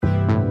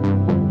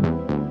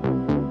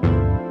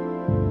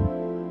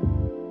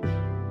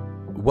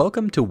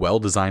Welcome to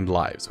Well-Designed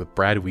Lives with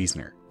Brad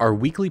Wiesner, our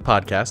weekly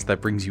podcast that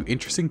brings you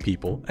interesting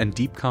people and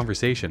deep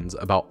conversations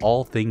about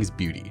all things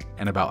beauty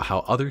and about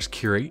how others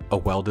curate a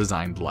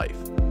well-designed life.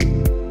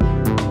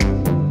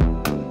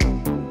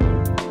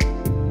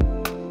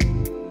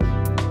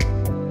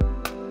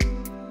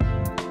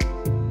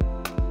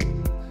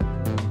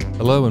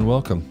 Hello and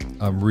welcome.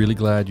 I'm really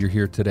glad you're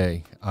here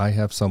today. I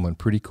have someone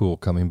pretty cool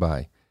coming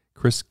by,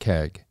 Chris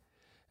Kaag.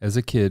 As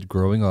a kid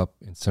growing up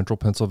in central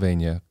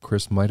Pennsylvania,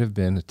 Chris might have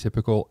been a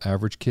typical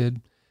average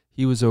kid.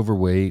 He was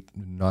overweight,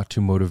 not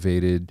too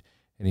motivated,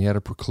 and he had a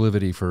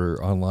proclivity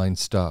for online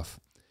stuff.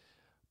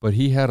 But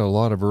he had a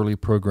lot of early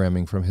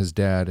programming from his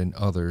dad and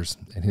others,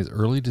 and his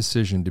early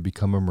decision to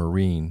become a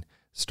Marine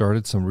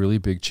started some really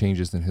big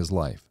changes in his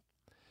life.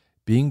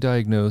 Being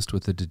diagnosed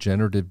with a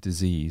degenerative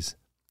disease,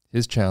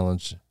 his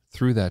challenge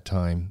through that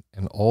time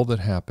and all that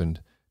happened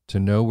to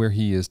know where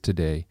he is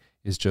today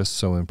is just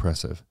so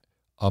impressive.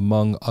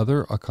 Among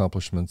other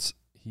accomplishments,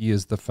 he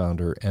is the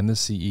founder and the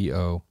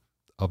CEO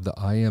of the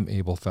I Am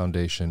Able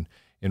Foundation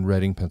in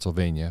Reading,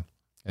 Pennsylvania,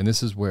 and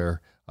this is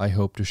where I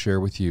hope to share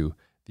with you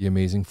the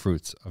amazing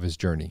fruits of his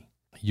journey.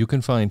 You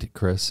can find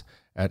Chris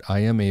at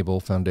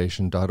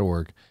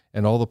IamAbleFoundation.org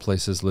and all the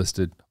places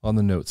listed on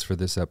the notes for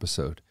this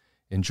episode.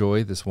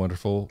 Enjoy this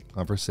wonderful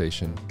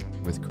conversation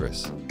with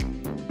Chris.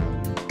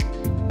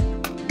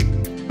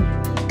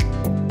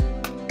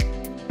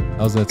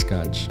 How's that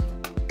scotch?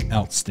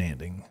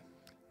 Outstanding.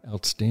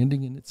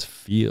 Outstanding in its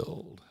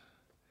field.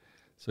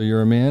 So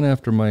you're a man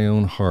after my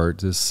own heart.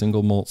 This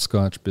single malt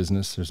scotch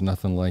business, there's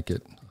nothing like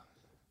it.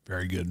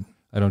 Very good.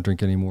 I don't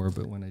drink anymore,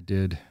 but when I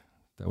did,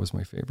 that was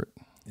my favorite.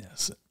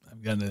 Yes,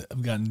 I've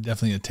gotten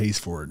definitely a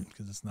taste for it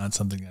because it's not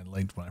something I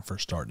liked when I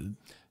first started.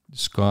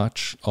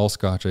 Scotch, all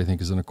scotch, I think,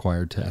 is an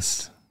acquired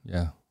taste.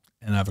 Yeah.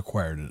 And I've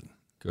acquired it.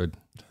 Good.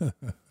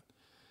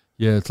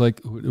 Yeah, it's like,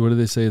 what do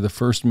they say? The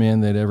first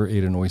man that ever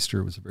ate an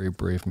oyster was a very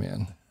brave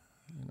man.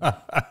 You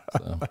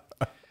know,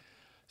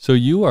 so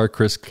you are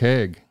Chris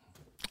Kaag.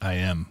 I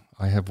am.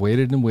 I have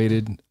waited and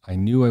waited. I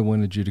knew I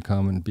wanted you to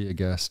come and be a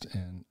guest,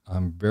 and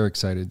I'm very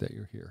excited that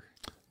you're here.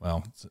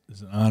 Well,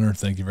 it's an honor.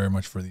 Thank you very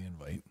much for the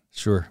invite.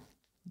 Sure.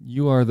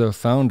 You are the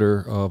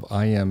founder of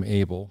I Am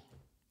Able,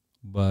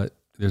 but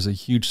there's a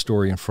huge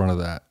story in front of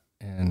that,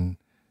 and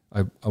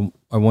I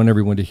want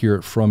everyone to hear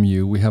it from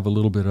you. We have a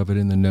little bit of it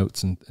in the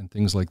notes and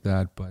things like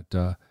that, but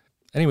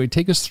anyway,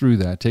 take us through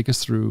that. Take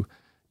us through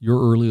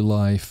your early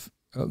life,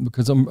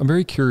 because I'm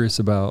very curious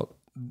about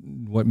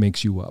what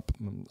makes you up.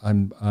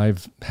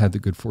 I've had the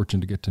good fortune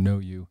to get to know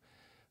you.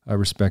 I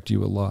respect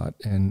you a lot,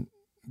 and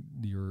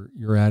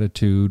your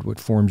attitude, what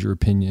forms your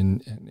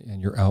opinion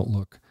and your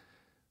outlook.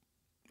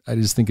 I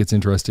just think it's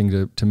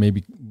interesting to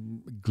maybe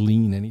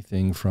glean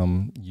anything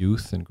from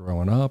youth and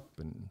growing up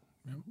and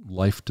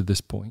life to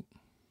this point.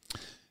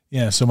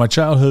 Yeah, so my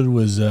childhood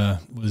was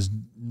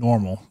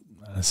normal.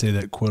 I say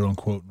that quote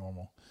unquote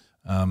normal.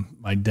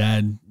 My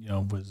dad, he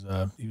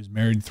was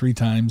married 3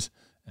 times.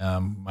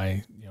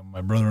 My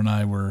brother and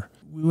I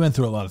we went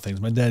through a lot of things.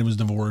 My dad was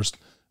divorced.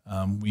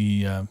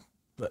 We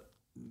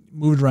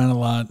moved around a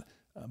lot,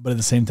 but at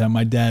the same time,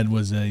 my dad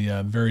was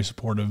very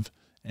supportive,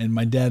 and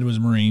my dad was a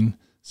Marine,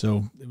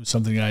 so it was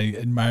something I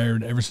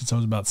admired ever since I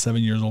was about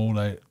 7 years old.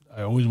 I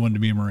always wanted to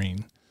be a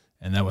Marine,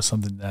 and that was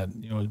something that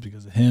was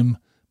because of him.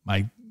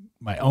 My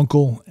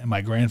uncle and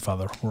my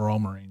grandfather were all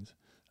Marines,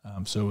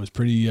 so it was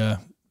pretty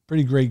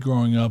great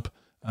growing up.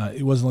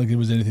 It wasn't like it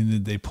was anything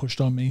that they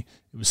pushed on me.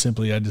 It was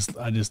simply I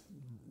just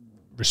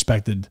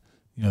respected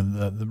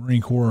the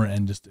Marine Corps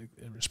and just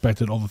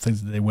respected all the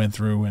things that they went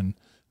through and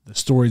the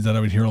stories that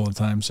I would hear all the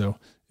time. So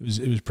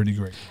it was pretty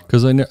great.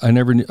 Because I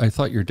never knew, I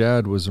thought your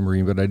dad was a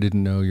Marine, but I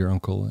didn't know your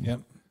uncle. And,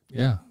 yep.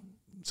 Yeah.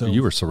 So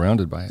you were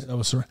surrounded by it. I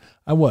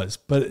was,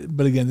 but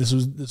again, this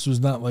was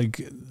not like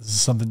this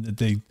is something that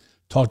they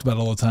talked about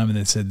all the time and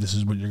they said this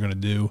is what you're going to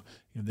do.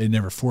 They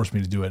never forced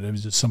me to do it. It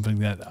was just something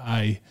that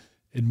I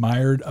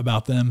admired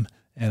about them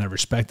and I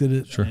respected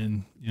it. Sure.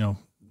 And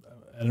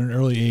at an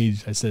early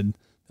age, I said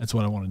that's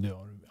what I want to do. I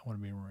want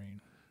to be a Marine.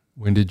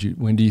 When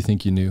do you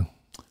think you knew?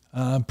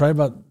 Probably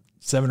about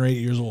 7 or 8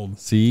 years old.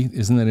 See,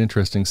 isn't that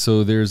interesting?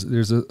 So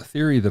there's a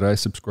theory that I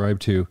subscribe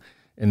to,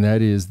 and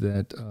that is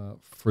that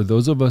for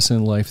those of us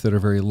in life that are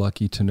very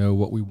lucky to know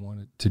what we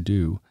wanted to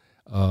do,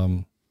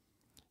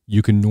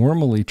 you can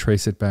normally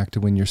trace it back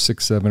to when you're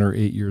 6, 7, or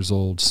 8 years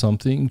old.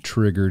 Something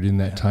triggered in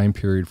that time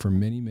period for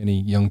many,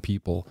 many young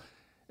people.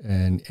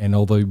 And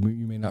although you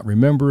may not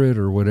remember it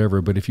or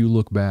whatever, but if you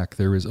look back,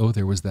 there was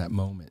that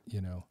moment,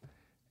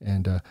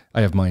 And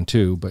I have mine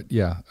too, but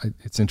yeah,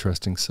 it's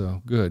interesting.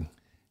 So good.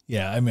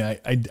 Yeah, I mean,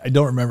 I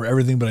don't remember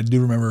everything, but I do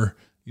remember,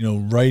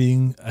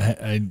 writing.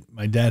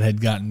 My dad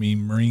had gotten me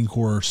Marine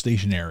Corps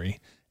stationery,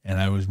 and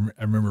I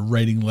remember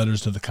writing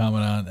letters to the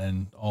commandant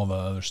and all the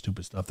other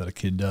stupid stuff that a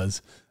kid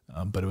does.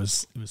 But it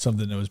was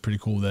something that was pretty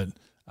cool that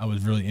I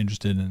was really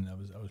interested in.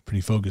 I was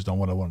pretty focused on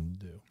what I wanted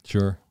to do.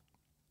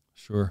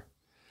 Sure.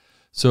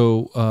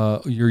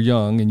 So you're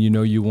young and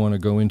you want to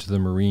go into the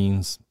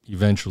Marines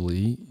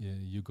eventually.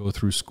 You go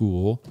through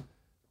school.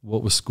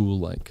 What was school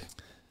like?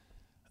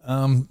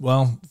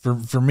 Well,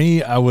 for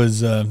me, I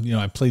was,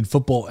 I played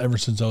football ever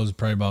since I was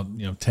probably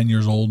about, 10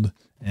 years old,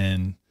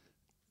 and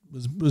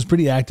was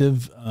pretty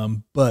active.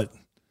 But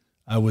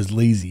I was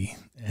lazy,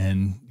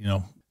 and,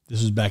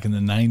 this was back in the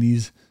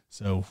 90s.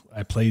 So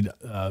I played,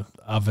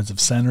 offensive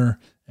center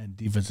and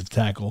defensive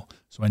tackle.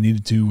 So I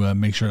needed to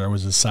make sure I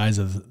was the size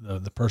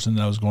of the person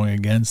that I was going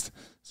against.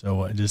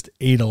 So I just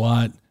ate a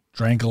lot,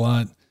 drank a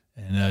lot,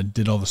 and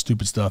did all the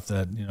stupid stuff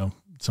that,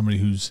 somebody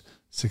who's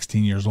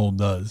 16 years old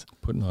does.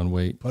 Putting on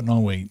weight.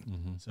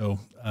 Mm-hmm. So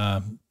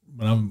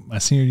when I was my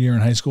senior year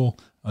in high school,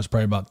 I was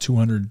probably about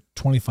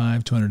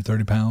 225,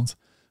 230 pounds.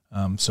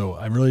 So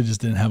I really just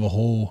didn't have a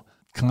whole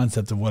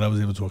concept of what I was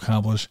able to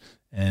accomplish.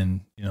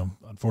 And,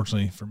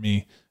 unfortunately for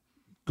me,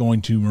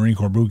 going to Marine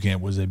Corps boot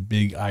camp was a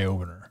big eye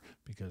opener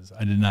because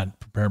I did not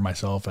prepare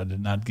myself. I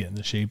did not get in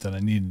the shape that I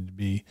needed to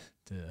be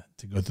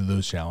to go through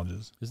those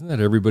challenges. Isn't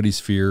that everybody's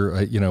fear?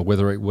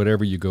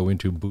 Whatever you go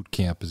into boot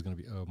camp is going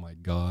to be, oh my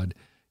God,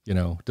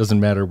 doesn't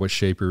matter what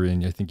shape you're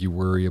in. I think you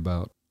worry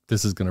about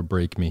this is going to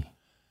break me.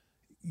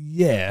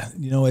 Yeah.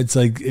 It's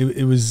like,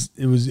 it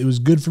was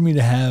good for me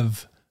to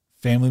have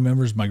family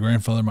members, my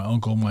grandfather, my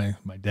uncle, my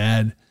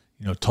dad,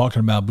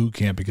 talking about boot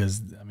camp,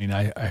 because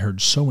I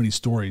heard so many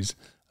stories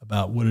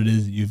about what it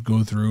is that you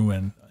go through,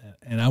 and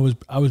I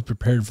was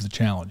prepared for the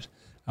challenge.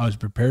 I was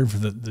prepared for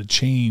the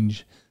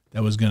change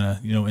that was going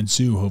to,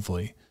 ensue,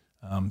 hopefully.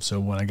 So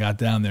when I got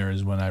down there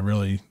is when I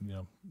really,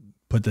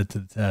 put that to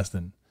the test,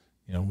 and,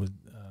 was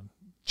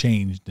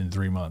changed in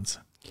 3 months.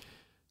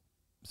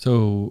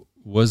 So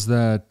was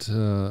that,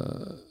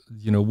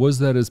 was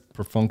that as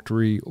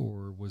perfunctory,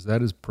 or was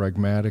that as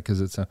pragmatic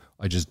as it's,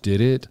 I just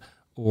did it?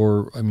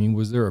 Or,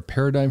 was there a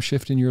paradigm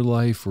shift in your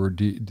life, or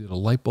did a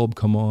light bulb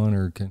come on,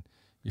 or can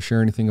you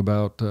share anything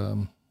about,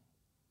 You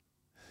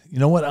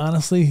know what,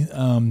 honestly,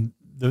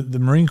 the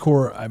Marine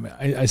Corps,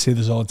 I say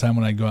this all the time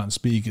when I go out and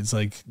speak. It's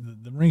like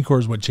the Marine Corps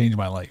is what changed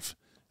my life.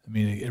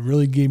 It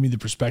really gave me the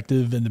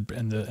perspective and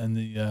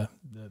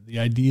the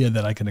idea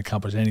that I can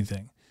accomplish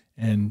anything.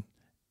 And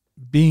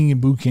being in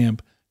boot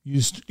camp,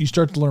 you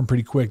start to learn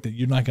pretty quick that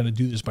you're not going to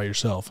do this by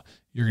yourself.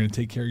 You're going to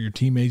take care of your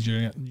teammates.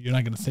 You're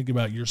not going to think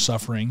about your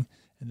suffering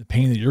and the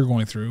pain that you're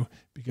going through,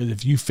 because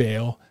if you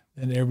fail,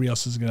 then everybody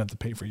else is going to have to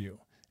pay for you.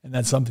 And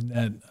that's something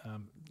that,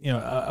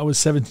 I was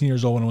 17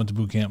 years old when I went to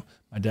boot camp.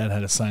 My dad had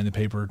to sign the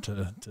paper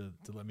to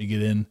let me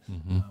get in.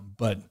 Mm-hmm.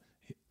 But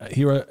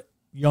he was a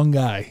young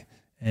guy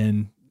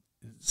and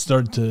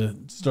started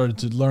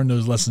to learn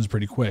those lessons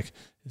pretty quick.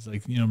 It's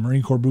like,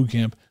 Marine Corps boot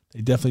camp,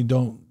 they definitely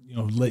don't,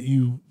 let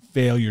you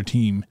fail your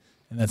team.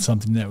 And that's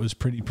something that was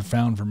pretty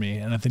profound for me.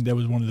 And I think that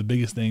was one of the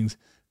biggest things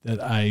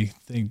that I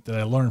think that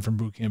I learned from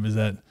boot camp, is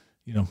that,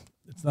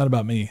 it's not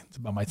about me, it's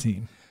about my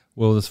team.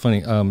 Well, that's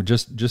funny.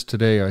 Just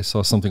today I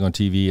saw something on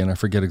TV, and I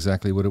forget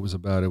exactly what it was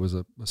about. It was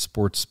a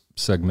sports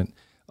segment.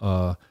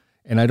 And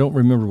I don't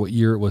remember what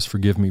year it was,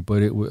 forgive me,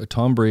 but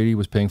Tom Brady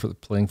was playing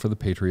for the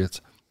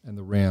Patriots and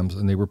the Rams,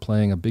 and they were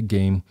playing a big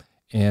game.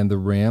 And the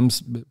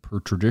Rams, per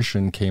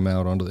tradition, came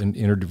out onto an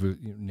interview,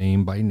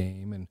 name by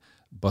name, and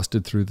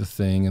busted through the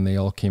thing, and they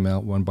all came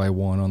out one by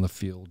one on the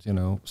field,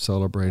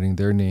 celebrating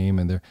their name.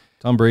 And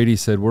Tom Brady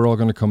said, "We're all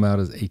going to come out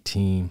as a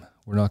team.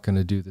 We're not going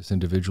to do this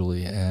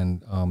individually."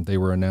 And they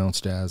were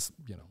announced as,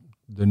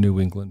 the New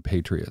England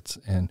Patriots.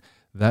 And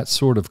that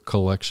sort of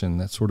collection,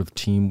 that sort of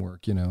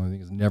teamwork, I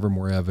think is never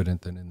more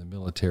evident than in the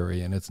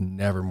military, and it's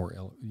never more,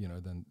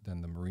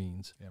 than the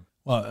Marines. Yeah.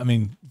 Well,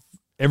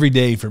 every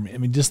day for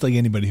me, just like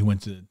anybody who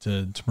went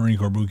to Marine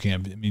Corps boot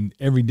camp,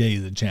 every day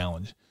is a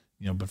challenge,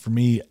 but for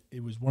me,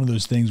 it was one of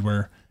those things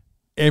where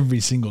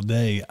every single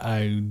day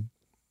I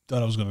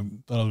thought I was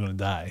going to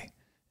die.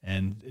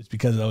 And it's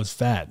because I was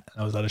fat,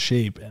 I was out of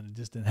shape, and I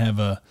just didn't have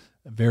a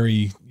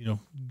very,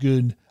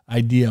 good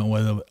idea on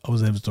what I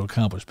was able to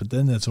accomplish. But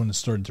then that's when it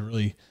started to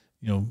really,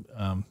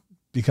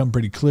 become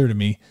pretty clear to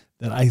me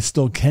that I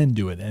still can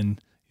do it.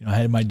 And, I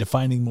had my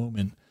defining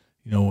moment,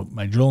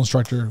 my drill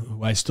instructor,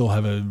 who I still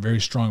have a very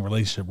strong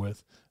relationship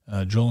with,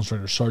 drill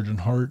instructor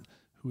Sergeant Hart,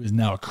 who is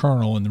now a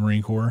colonel in the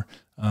Marine Corps,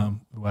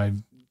 who I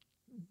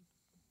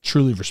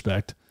truly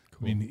respect.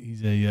 Cool.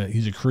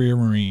 He's a career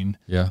Marine.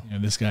 Yeah.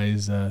 This guy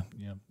is,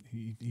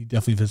 he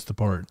definitely fits the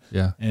part.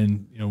 Yeah.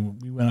 And,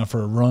 we went out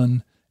for a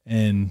run,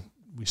 and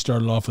we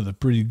started off with a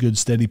pretty good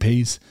steady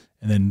pace.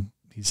 And then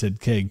he said,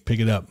 "Kaag, pick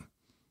it up."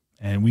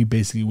 And we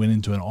basically went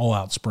into an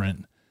all-out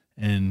sprint,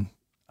 and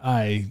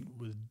I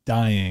was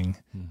dying.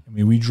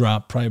 We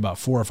dropped probably about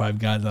 4 or 5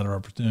 guys out of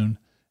our platoon,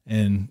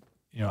 and,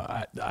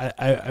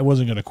 I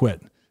wasn't going to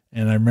quit.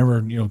 And I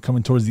remember,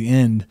 coming towards the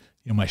end,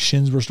 my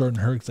shins were starting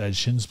to hurt because I had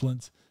shin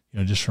splints,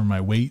 just from my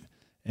weight,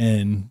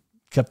 and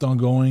kept on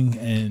going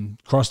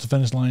and crossed the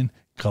finish line,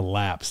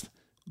 collapsed.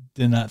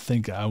 Did not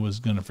think I was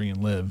going to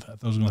freaking live. I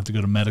thought I was going to have to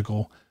go to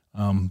medical.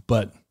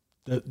 But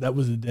that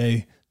was the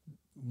day,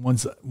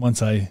 once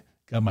I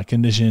got my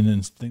condition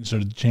and things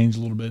started to change a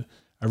little bit,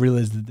 I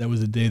realized that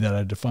was the day that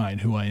I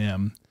defined who I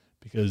am.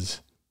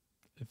 Because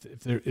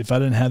if I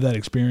didn't have that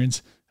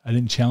experience, I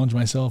didn't challenge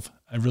myself,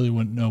 I really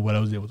wouldn't know what I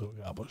was able to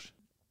accomplish.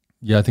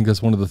 Yeah, I think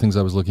that's one of the things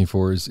I was looking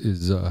for is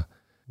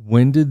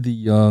When did the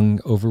young,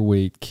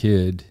 overweight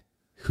kid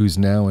who's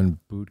now in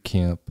boot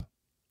camp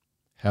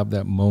have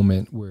that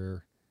moment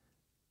where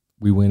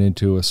we went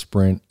into a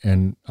sprint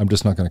and I'm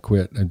just not going to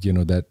quit? And,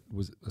 that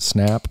was a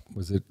snap.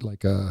 Was it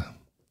like a...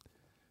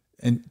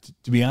 And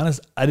to be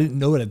honest, I didn't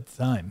know it at the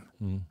time.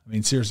 I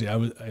mean, seriously, I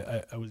was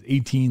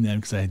 18 then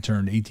because I had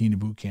turned 18 to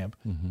boot camp.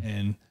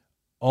 And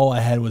all I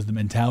had was the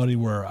mentality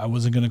where I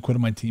wasn't going to quit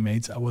on my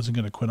teammates. I wasn't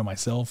going to quit on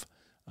myself.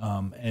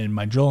 And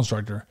my drill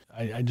instructor,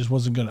 I just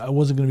wasn't going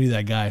to be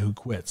that guy who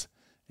quits.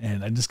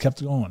 And I just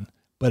kept going.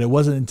 But it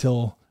wasn't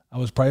until I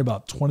was probably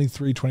about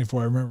 23,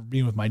 24. I remember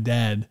being with my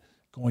dad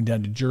going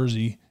down to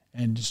Jersey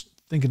and just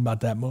thinking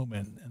about that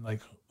moment and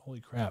like, holy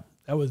crap,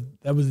 that was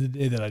the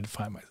day that I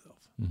defined myself.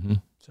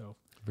 So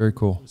very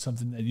cool. It was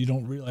something that you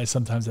don't realize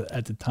sometimes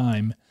at the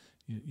time.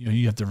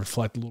 You have to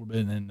reflect a little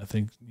bit, and I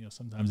think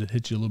sometimes it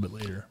hits you a little bit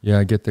later. Yeah,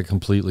 I get that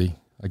completely.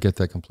 Yeah.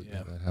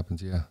 That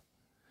happens. Yeah.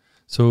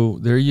 So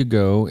there you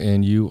go,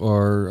 and you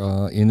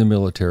are in the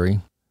military.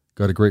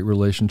 Got a great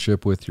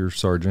relationship with your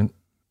sergeant.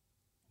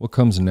 What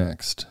comes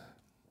next?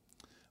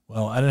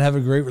 Well, I didn't have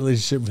a great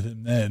relationship with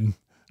him then.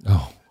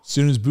 Oh, as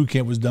soon as boot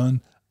camp was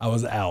done, I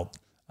was out.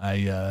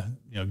 I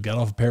got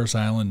off of Paris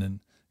Island and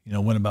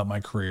went about my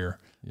career.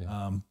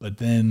 Yeah. But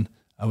then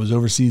I was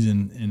overseas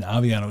in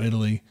Aviano,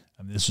 Italy.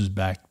 I mean, this was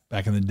back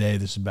in the day.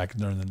 This was back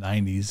during the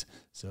 90s.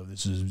 So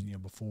this is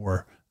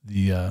before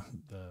the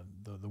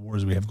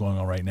wars we have going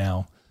on right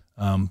now.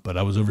 But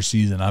I was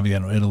overseas in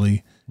Aviano,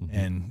 Italy,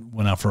 and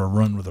went out for a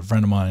run with a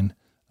friend of mine,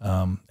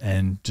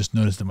 and just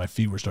noticed that my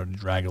feet were starting to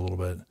drag a little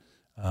bit.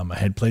 I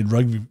had played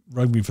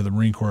rugby for the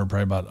Marine Corps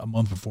probably about a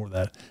month before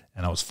that,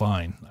 and I was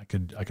fine. I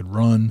could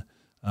run.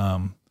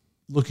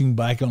 Looking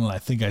back on it, I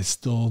think I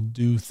still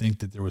do think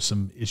that there was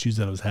some issues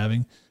that I was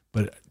having,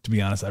 but to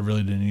be honest, I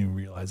really didn't even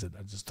realize it.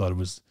 I just thought it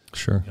was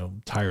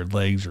tired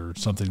legs or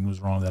something was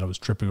wrong, that I was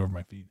tripping over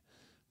my feet.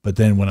 But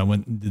then when I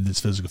went and did this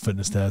physical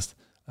fitness test,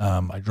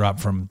 I dropped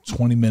from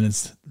 20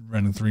 minutes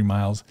running 3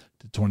 miles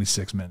to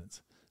 26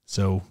 minutes.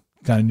 So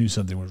kind of knew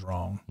something was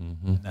wrong.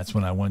 And that's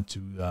when I went to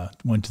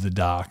the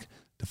doc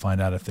to find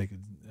out if they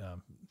could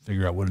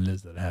figure out what it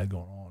is that I had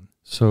going on.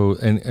 So,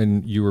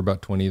 and you were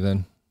about 20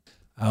 then?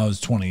 I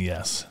was 20,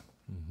 yes.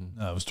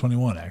 No, I was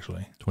 21,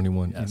 actually.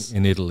 21, yes.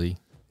 In Italy.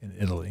 In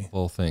Italy.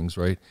 All things,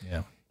 right?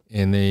 Yeah.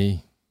 And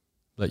they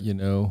let you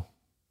know?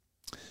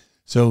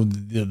 So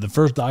the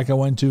first doc I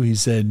went to, he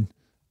said,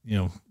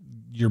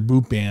 your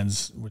boot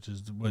bands, which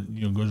is what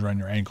goes around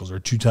your ankles, are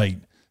too tight.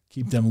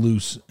 Keep them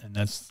loose, and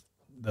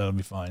that'll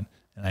be fine.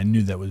 And I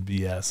knew that was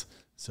BS.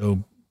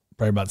 So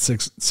probably about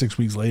six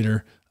weeks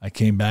later, I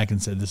came back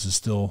and said this is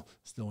still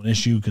an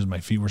issue because my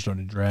feet were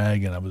starting to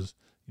drag, and I was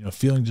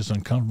feeling just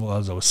uncomfortable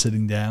as I was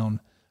sitting down.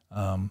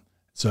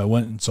 So I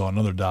went and saw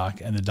another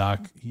doc, and the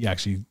doc, he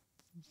actually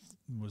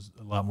was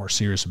a lot more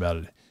serious about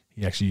it.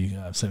 He actually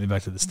sent me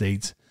back to the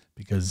States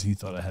because he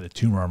thought I had a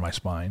tumor on my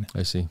spine.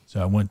 I see.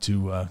 So I went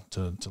to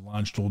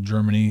Landstuhl,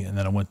 Germany, and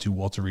then I went to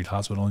Walter Reed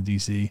Hospital in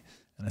D.C.,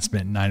 and I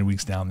spent 9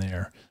 weeks down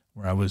there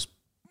where I was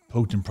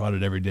poked and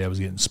prodded every day. I was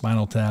getting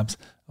spinal taps.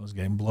 I was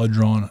getting blood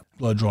drawn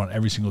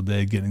every single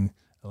day, getting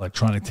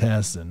electronic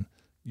tests and,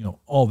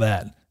 all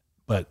that.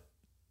 But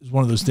it was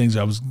one of those things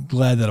I was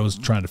glad that I was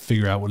trying to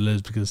figure out what it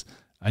is because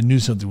I knew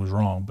something was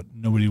wrong, but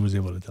nobody was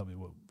able to tell me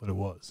what it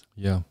was.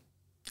 Yeah.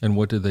 And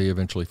what did they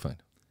eventually find?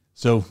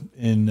 So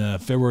in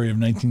February of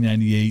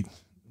 1998,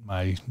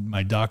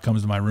 my doc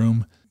comes to my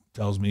room,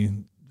 tells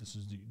me this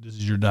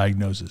is your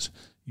diagnosis.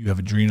 You have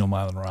adrenal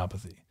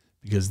myeloneuropathy,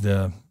 because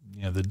the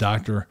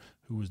doctor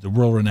who was the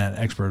world-renowned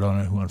expert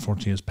on it, who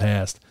unfortunately has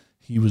passed,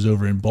 he was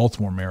over in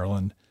Baltimore,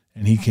 Maryland,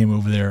 and he came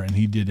over there and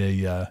he did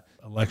a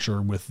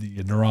lecture with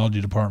the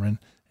neurology department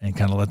and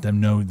kind of let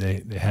them know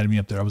they had me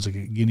up there. I was like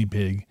a guinea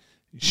pig,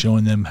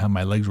 showing them how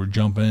my legs were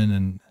jumping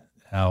and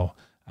how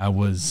I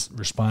was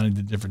responding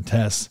to different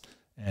tests.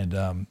 And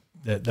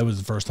that was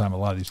the first time a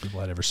lot of these people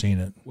had ever seen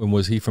it. When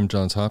was he from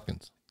Johns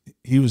Hopkins?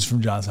 He was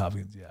from Johns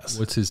Hopkins, yes.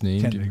 What's his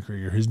name? Kennedy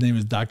Krieger. His name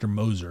is Dr.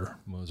 Moser.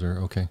 Moser,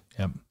 okay.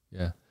 Yep.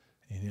 Yeah.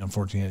 And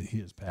unfortunately, he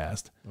has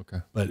passed. Okay.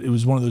 But it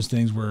was one of those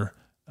things where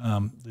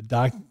the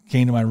doc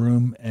came to my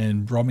room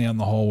and brought me out in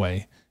the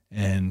hallway,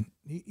 and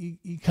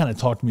he kind of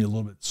talked to me a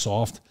little bit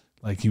soft,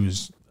 like he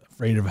was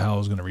afraid of how I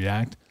was going to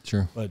react.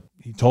 Sure. But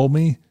he told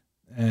me,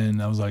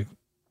 and I was like,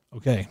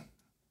 okay.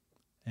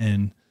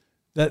 And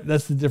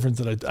that's the difference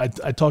that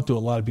I talk to a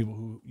lot of people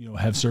who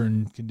have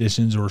certain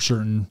conditions or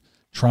certain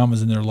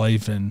traumas in their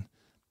life, and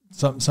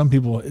some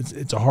people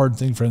it's a hard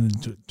thing for them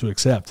to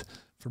accept.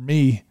 For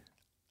me,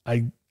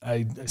 I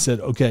said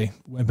okay,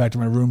 went back to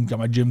my room, got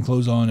my gym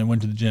clothes on, and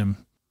went to the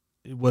gym.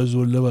 It was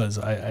what it was.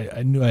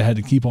 I knew I had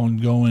to keep on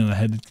going, and I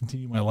had to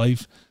continue my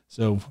life.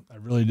 So I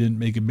really didn't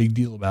make a big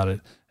deal about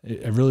it.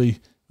 It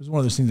was one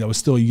of those things. I was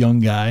still a young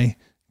guy.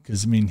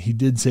 Because, he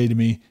did say to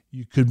me,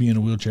 you could be in a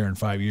wheelchair in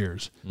 5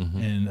 years. Mm-hmm.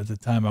 And at the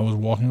time, I was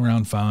walking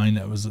around fine.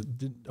 I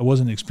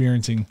wasn't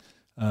experiencing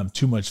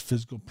too much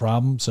physical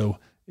problem. So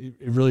it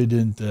really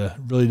didn't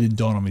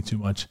dawn on me too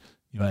much,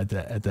 at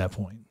that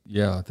point.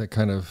 Yeah, that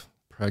kind of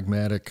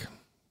pragmatic,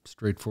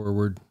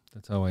 straightforward.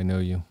 That's how I know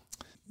you.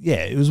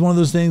 yeah, it was one of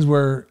those things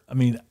where, I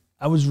mean,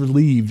 I was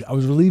relieved. I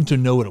was relieved to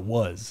know what it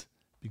was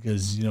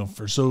because,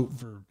 for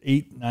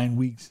 8-9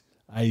 weeks,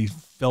 I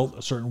felt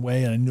a certain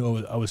way and I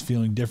knew I was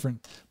feeling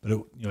different, but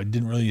I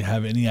didn't really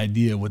have any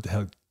idea what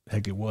the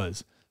heck it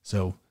was.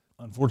 So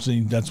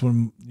unfortunately, that's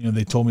when,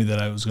 they told me that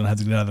I was going to have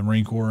to get out of the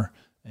Marine Corps.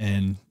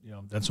 And,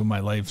 that's when my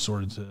life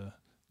started to,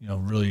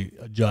 really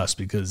adjust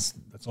because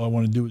that's all I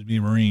wanted to do was be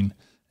a Marine.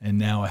 And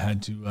now I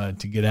had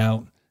to get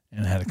out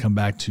and I had to come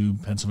back to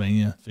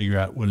Pennsylvania, figure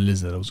out what it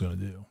is that I was going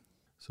to do.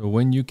 So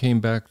when you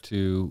came back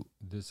to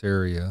this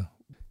area,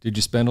 did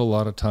you spend a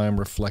lot of time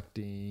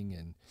reflecting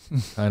and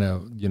kind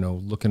of,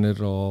 looking at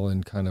it all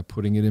and kind of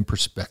putting it in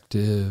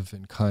perspective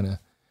and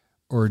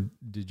or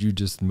did you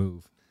just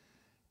move?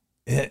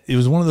 It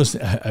was one of those,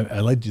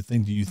 I like to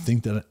think, do you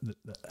think that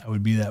I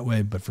would be that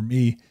way? But for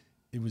me,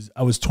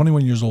 I was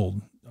 21 years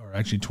old, or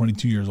actually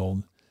 22 years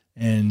old.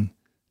 And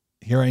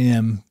here I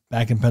am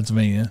back in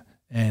Pennsylvania,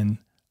 and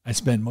I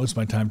spent most of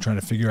my time trying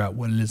to figure out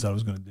what it is I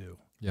was going to do.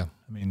 Yeah.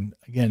 I mean,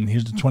 again,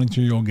 here's the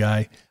 22-year-old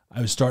guy.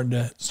 I was starting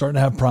to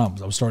have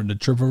problems. I was starting to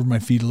trip over my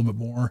feet a little bit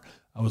more.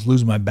 I was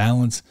losing my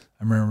balance.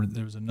 I remember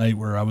there was a night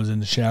where I was in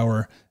the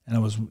shower and I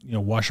was,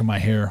 washing my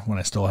hair when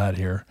I still had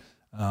hair.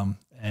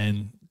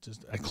 And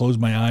I closed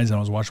my eyes and I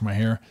was washing my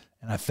hair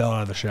and I fell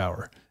out of the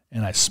shower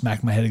and I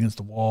smacked my head against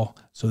the wall.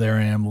 So there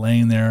I am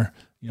laying there,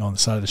 on the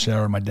side of the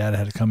shower. My dad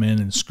had to come in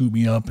and scoop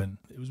me up. And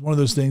it was one of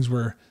those things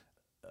where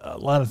a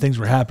lot of things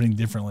were happening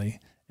differently.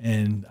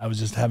 And I was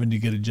just having to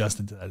get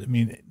adjusted to that. I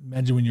mean,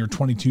 imagine when you're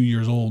 22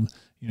 years old,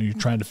 you're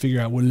trying to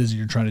figure out what it is that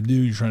you're trying to do.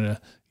 You're trying to,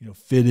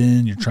 fit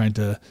in. You're trying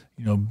to,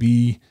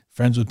 be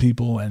friends with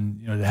people,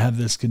 and to have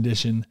this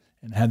condition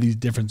and have these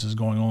differences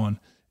going on.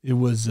 It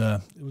was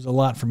a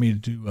lot for me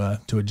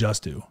to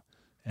adjust to,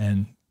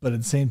 but at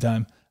the same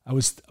time, I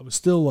was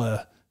still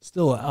an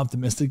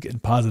optimistic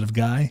and positive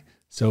guy.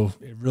 So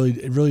it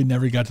really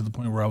never got to the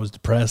point where I was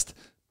depressed,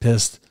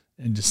 pissed,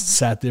 and just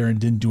sat there and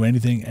didn't do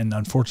anything. And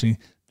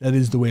unfortunately, that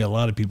is the way a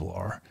lot of people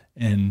are.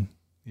 And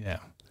yeah,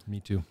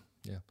 me too.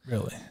 Yeah,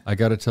 really. I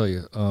got to tell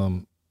you,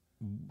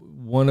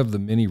 one of the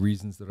many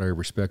reasons that I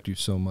respect you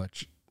so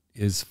much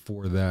is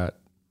for that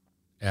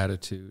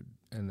attitude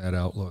and that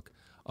outlook.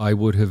 I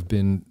would have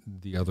been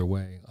the other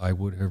way. I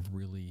would have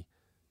really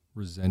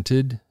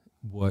resented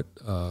what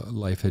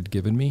life had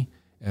given me,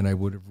 and I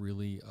would have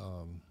really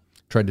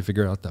tried to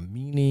figure out the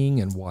meaning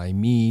and why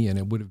me, and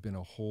it would have been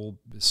a whole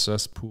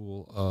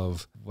cesspool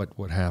of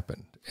what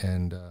happened.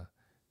 And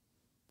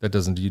that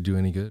doesn't do you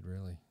any good,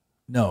 really.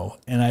 No,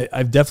 and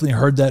I've definitely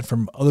heard that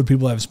from other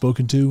people I've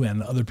spoken to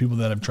and other people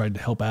that I've tried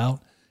to help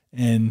out.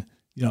 And,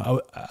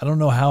 I don't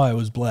know how I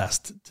was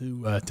blessed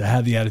to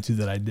have the attitude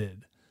that I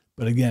did.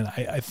 But again,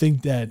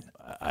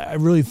 I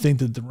really think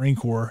that the Marine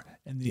Corps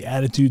and the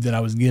attitude that I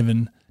was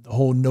given, the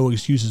whole no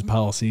excuses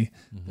policy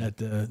that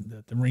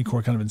the Marine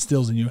Corps kind of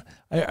instills in you,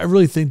 I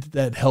really think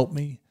that helped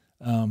me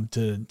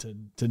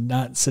to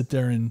not sit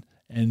there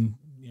and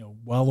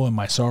wallow in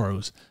my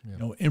sorrows,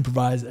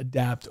 improvise,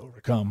 adapt,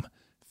 overcome,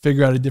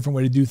 figure out a different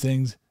way to do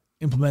things,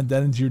 implement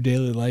that into your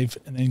daily life,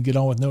 and then get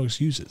on with no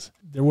excuses.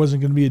 There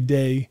wasn't going to be a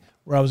day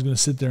where I was going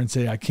to sit there and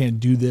say, I can't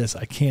do this,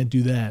 I can't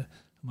do that.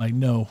 I'm like,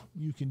 no,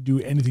 you can do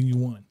anything you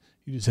want.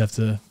 You just have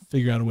to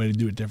figure out a way to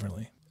do it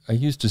differently. I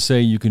used to say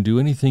you can do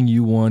anything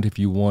you want if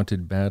you want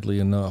it badly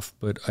enough,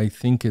 but I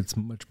think it's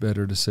much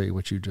better to say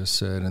what you just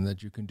said, and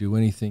that you can do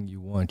anything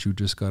you want. You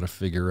just got to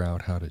figure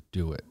out how to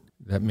do it.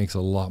 That makes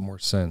a lot more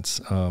sense.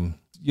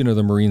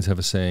 The Marines have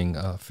a saying,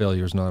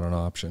 failure is not an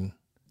option.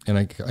 And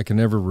I can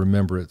never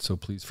remember it, so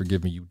please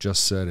forgive me. You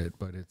just said it,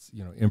 but it's,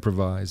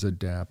 improvise,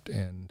 adapt,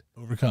 and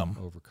overcome.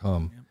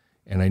 Yep.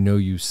 And I know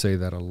you say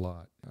that a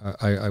lot.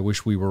 I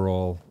wish we were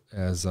all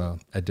as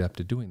adept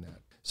at doing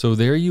that. So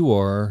there you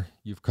are.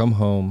 You've come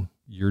home.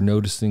 You're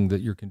noticing that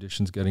your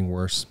condition's getting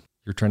worse.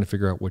 You're trying to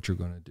figure out what you're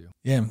going to do.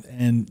 Yeah,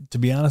 and to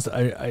be honest,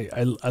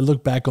 I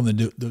look back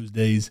on those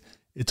days.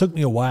 It took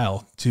me a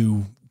while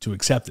to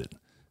accept it.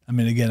 I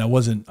mean, again, I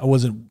wasn't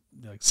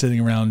like sitting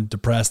around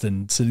depressed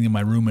and sitting in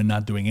my room and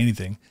not doing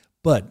anything.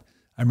 But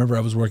I remember I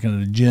was working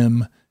at a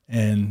gym,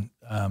 and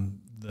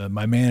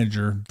my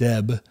manager,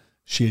 Deb,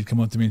 she had come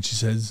up to me and she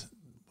says,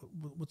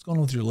 "What's going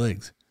on with your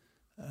legs?"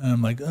 And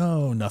I'm like,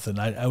 "Oh, nothing.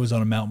 I was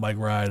on a mountain bike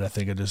ride. I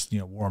think I just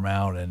wore them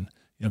out, and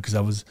because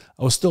I was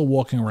still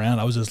walking around.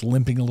 I was just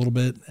limping a little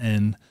bit,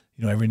 and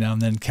every now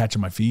and then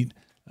catching my feet.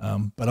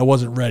 But I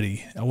wasn't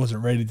ready. I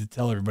wasn't ready to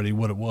tell everybody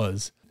what it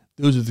was.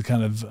 Those are the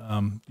kind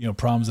of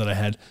problems that I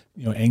had.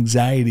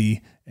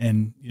 Anxiety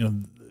and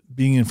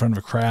being in front of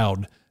a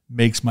crowd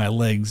makes my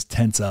legs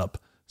tense up.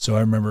 So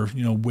I remember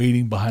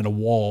waiting behind a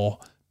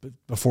wall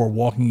before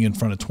walking in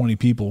front of 20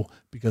 people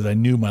because I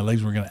knew my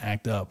legs were going to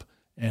act up.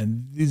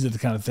 And these are the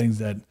kind of things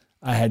that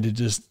I had to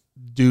just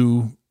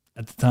do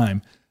at the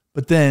time.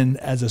 But then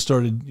as I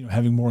started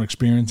having more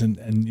experience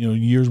and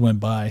years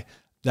went by,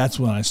 that's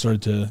when I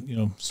started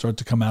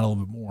to come out a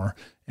little bit more.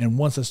 And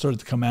once I started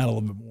to come out a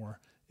little bit more,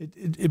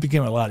 it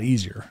became a lot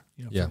easier,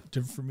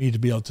 for me to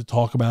be able to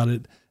talk about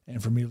it,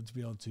 and for me to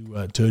be able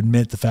to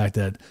admit the fact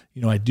that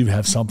I do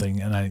have something,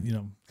 and I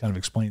kind of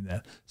explain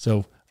that.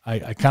 So I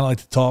kind of like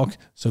to talk.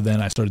 So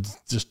then I started to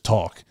just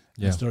talk.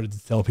 Yeah. I started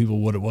to tell people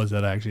what it was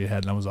that I actually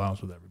had, and I was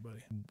honest with everybody.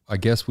 I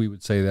guess we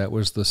would say that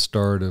was the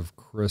start of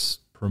Chris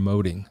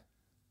promoting.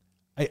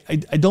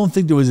 I don't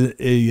think there was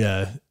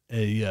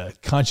a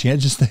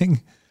conscientious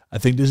thing. I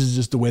think this is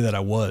just the way that I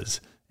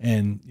was.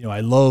 And,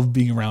 I love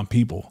being around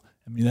people.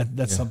 I mean,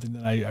 that's something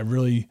that I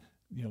really,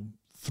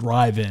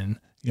 thrive in,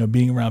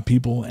 being around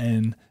people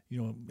and,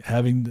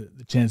 having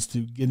the chance to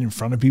get in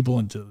front of people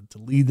and to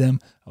lead them.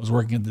 I was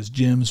working at this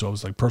gym, so I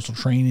was like personal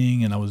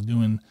training, and I was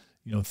doing,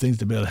 things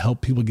to be able to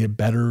help people get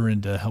better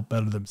and to help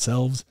better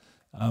themselves.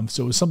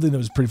 So it was something that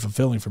was pretty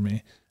fulfilling for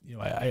me.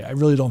 I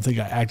really don't think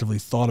I actively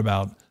thought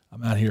about,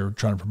 I'm out here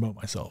trying to promote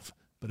myself,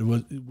 but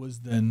it was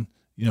then,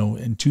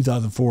 in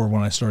 2004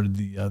 when I started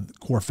the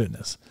Core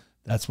Fitness.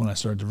 That's when I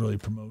started to really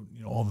promote,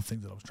 all the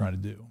things that I was trying to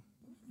do.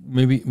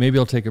 Maybe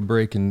I'll take a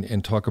break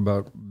and talk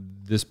about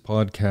this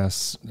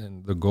podcast,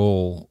 and the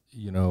goal,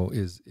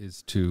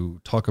 is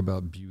to talk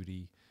about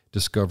beauty,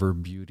 discover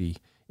beauty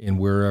in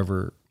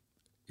wherever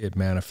it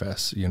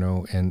manifests,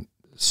 and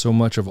so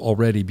much of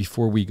already,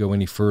 before we go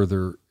any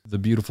further, the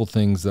beautiful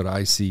things that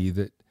I see,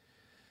 that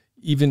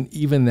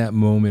even that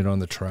moment on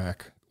the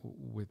track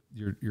with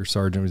your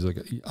sergeant was like,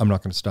 I'm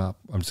not going to stop.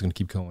 I'm just going to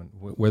keep going.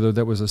 Whether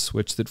that was a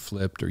switch that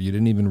flipped or you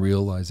didn't even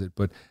realize it,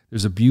 but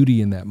there's a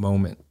beauty in that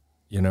moment,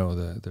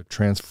 the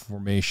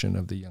transformation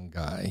of the young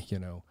guy,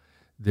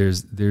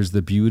 there's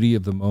the beauty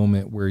of the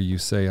moment where you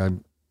say,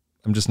 I'm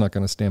just not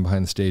going to stand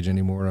behind the stage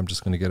anymore. I'm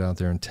just going to get out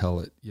there and tell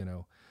it,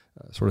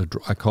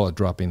 I call it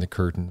dropping the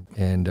curtain.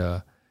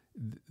 And,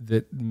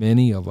 that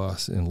many of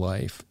us in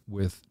life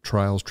with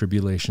trials,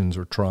 tribulations,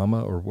 or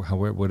trauma, or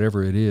however,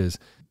 whatever it is,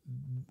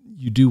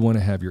 you do want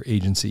to have your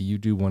agency. You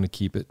do want to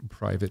keep it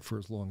private for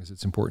as long as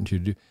it's important to you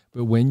to do.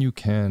 But when you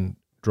can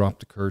drop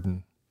the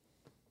curtain,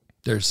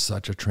 there's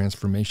such a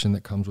transformation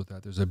that comes with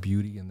that. There's a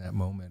beauty in that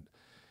moment.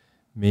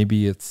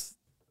 Maybe it's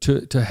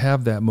to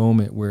have that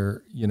moment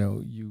where,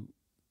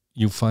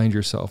 you find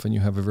yourself and you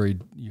have a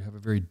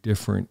very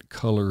different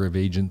color of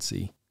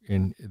agency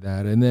in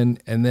that. And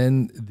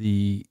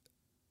then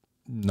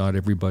not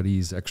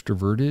everybody's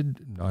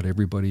extroverted. Not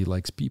everybody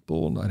likes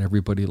people. Not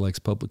everybody likes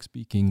public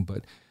speaking,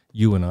 but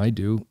you and I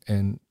do,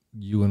 and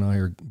you and I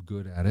are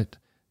good at it.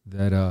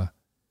 That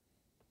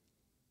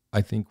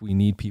I think we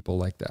need people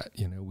like that.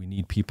 We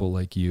need people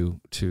like you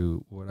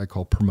to, what I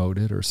call, promote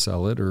it or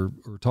sell it or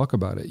talk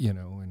about it,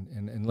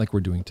 and like we're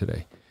doing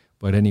today.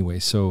 But anyway,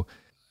 so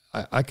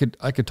I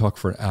could talk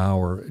for an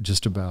hour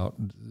just about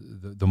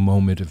the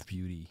moment of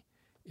beauty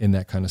in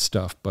that kind of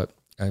stuff, but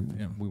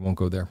we won't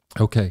go there.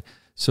 Okay.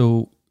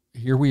 So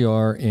here we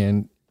are,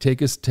 and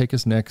take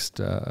us next.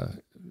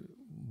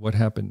 What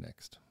happened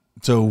next?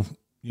 So,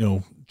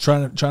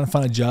 trying to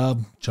find a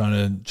job,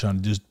 trying to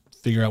just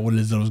figure out what it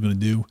is that I was going to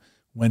do.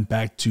 Went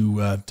back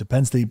to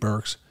Penn State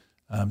Berks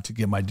to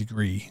get my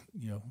degree.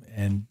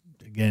 And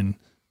again,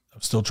 I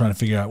was still trying to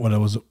figure out what I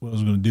was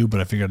going to do, but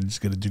I figured I'd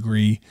just get a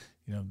degree,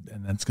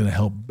 and that's going to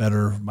help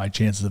better my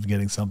chances of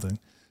getting something.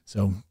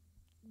 So,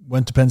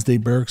 went to Penn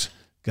State Berks,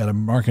 got a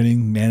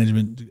marketing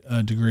management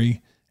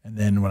degree. And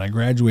then when I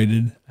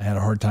graduated, I had a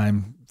hard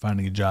time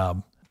finding a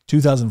job.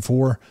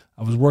 2004,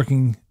 I was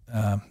working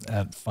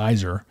at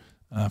Pfizer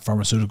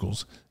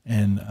Pharmaceuticals,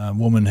 and a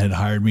woman had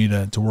hired me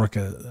to work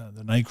at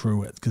the night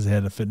crew because they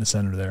had a fitness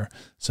center there.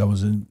 So I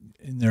was in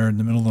there in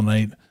the middle of the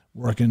night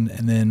working,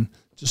 and then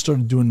just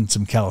started doing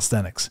some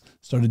calisthenics,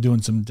 started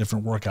doing some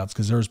different workouts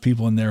because there was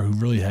people in there who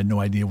really had no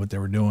idea what they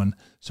were doing.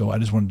 So I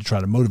just wanted to try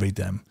to motivate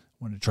them,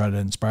 wanted to try to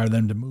inspire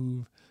them to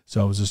move. So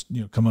I was just,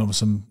 coming up with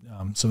some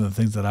of the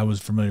things that I was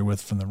familiar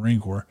with from the Marine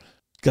Corps.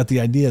 Got the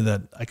idea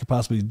that I could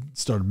possibly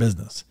start a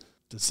business.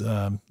 This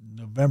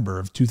November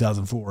of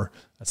 2004,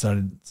 I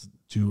decided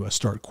to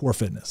start Core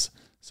Fitness.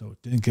 So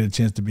didn't get a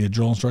chance to be a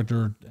drill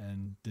instructor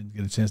and didn't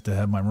get a chance to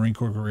have my Marine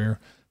Corps career,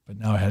 but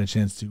now I had a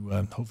chance to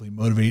hopefully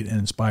motivate and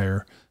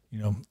inspire,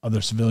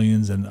 other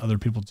civilians and other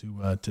people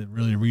to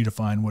really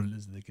redefine what it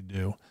is that they could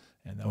do.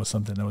 And that was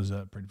something that was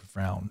pretty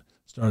profound.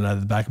 Started out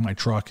of the back of my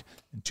truck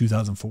in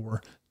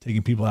 2004,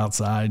 taking people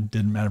outside.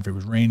 Didn't matter if it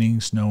was raining,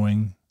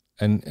 snowing.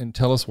 And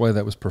tell us why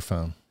that was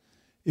profound.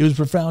 It was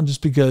profound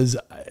just because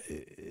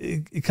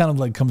it kind of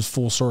like comes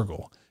full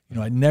circle.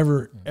 I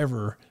never,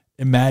 ever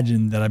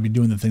imagined that I'd be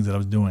doing the things that I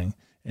was doing.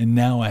 And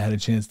now I had a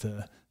chance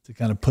to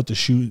kind of put the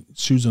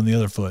shoes on the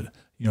other foot.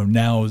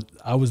 Now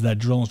I was that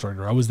drill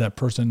instructor. I was that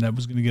person that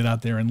was going to get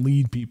out there and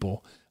lead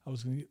people. I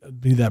was going to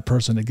be that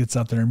person that gets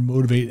out there and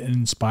motivate and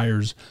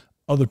inspires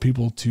other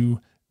people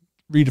to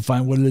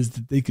redefine what it is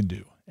that they could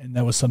do. And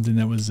that was something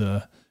that was,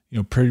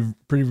 pretty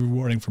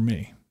rewarding for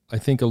me. I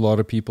think a lot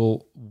of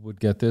people would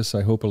get this.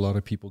 I hope a lot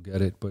of people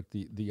get it. But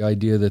the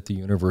idea that the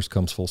universe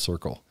comes full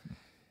circle,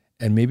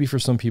 and maybe for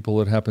some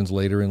people it happens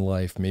later in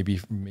life, maybe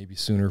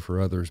sooner for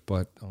others.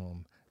 But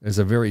there's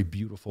a very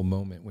beautiful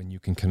moment when you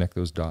can connect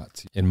those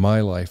dots. In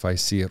my life, I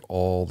see it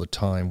all the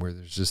time where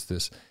there's just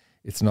this.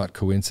 It's not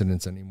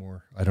coincidence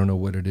anymore. I don't know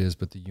what it is,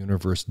 but the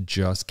universe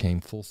just came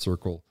full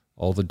circle.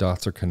 All the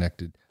dots are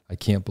connected. I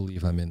can't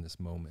believe I'm in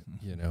this moment,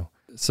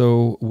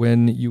 So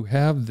when you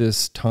have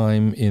this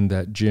time in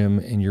that gym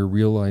and you're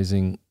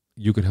realizing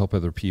you could help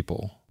other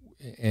people,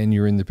 and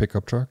you're in the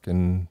pickup truck,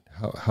 and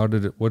what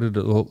did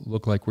it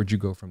look like? Where'd you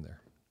go from there?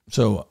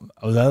 So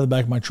I was out of the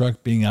back of my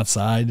truck being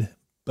outside,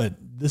 but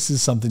this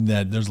is something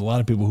that there's a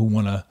lot of people who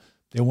want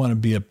to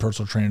be a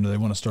personal trainer. They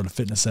want to start a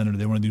fitness center.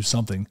 They want to do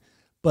something.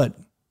 But,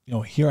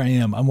 here I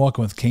am. I'm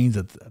walking with canes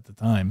at the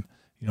time.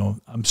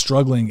 I'm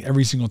struggling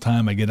every single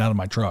time I get out of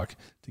my truck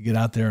to get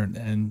out there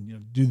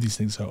and do these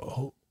things.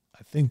 So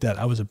I think that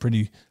I was a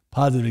pretty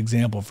positive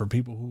example for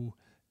people who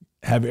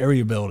have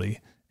variability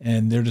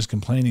and they're just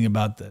complaining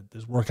about that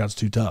this workout's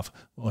too tough.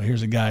 Well,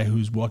 here's a guy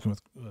who's walking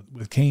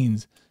with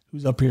canes,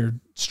 who's up here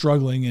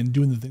struggling and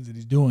doing the things that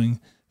he's doing.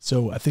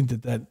 So I think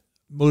that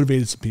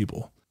motivated some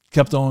people.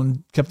 Kept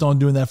on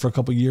doing that for a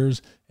couple of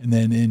years, and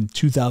then in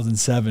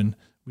 2007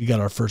 we got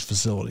our first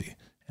facility,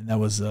 and that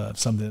was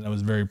something that I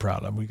was very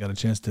proud of. We got a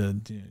chance to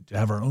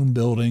have our own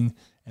building,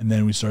 and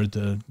then we started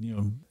to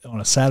on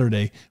a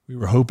Saturday we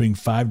were hoping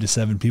 5 to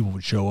 7 people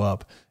would show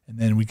up. And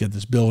then we get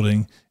this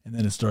building, and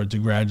then it started to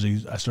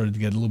gradually, I started to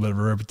get a little bit of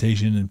a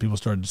reputation, and people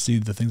started to see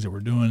the things that we're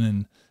doing.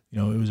 And,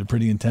 it was a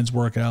pretty intense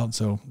workout.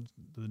 So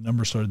the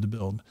numbers started to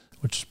build,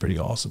 which is pretty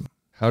awesome.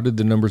 How did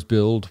the numbers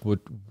build?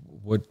 What,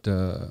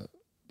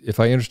 if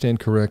I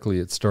understand correctly,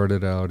 it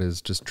started out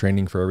as just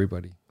training for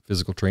everybody,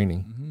 physical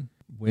training. Mm-hmm.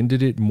 When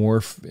did it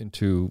morph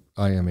into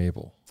I Am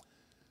Able?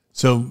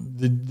 So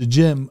the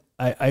gym,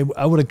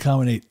 I would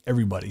accommodate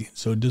everybody.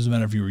 So it doesn't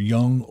matter if you were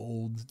young,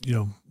 old,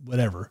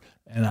 whatever.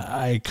 And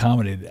I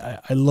accommodated.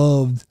 I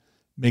loved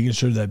making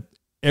sure that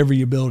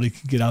every ability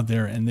could get out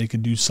there and they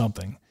could do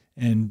something.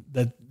 And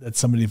that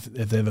somebody, if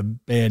they have a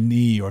bad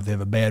knee or if they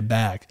have a bad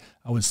back,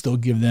 I would still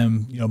give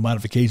them,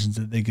 modifications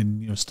that they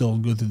can, still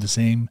go through the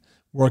same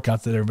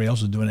workouts that everybody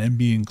else was doing and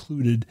be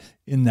included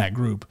in that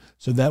group.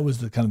 So that was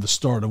the kind of the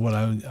start of what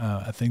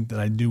I think that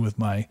I do with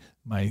my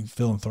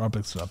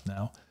philanthropic stuff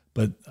now.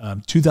 But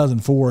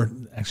 2004,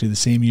 actually the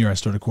same year I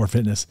started Core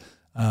Fitness,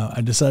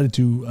 I decided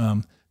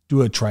to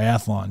do a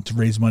triathlon to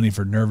raise money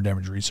for nerve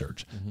damage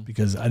research,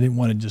 because I didn't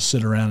want to just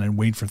sit around and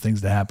wait for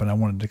things to happen. I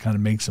wanted to kind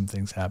of make some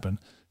things happen.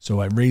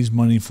 So I raised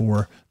money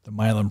for the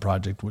Myelin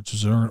Project, which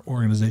is an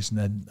organization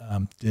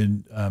that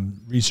did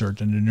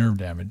research into nerve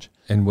damage.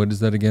 And what is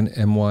that again?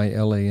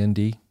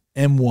 MYLAND?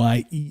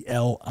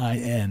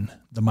 MYELIN,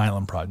 the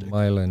Myelin Project.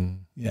 Myelin.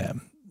 Yeah.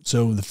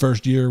 So the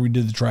first year we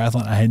did the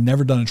triathlon, I had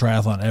never done a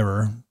triathlon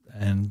ever,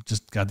 and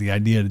just got the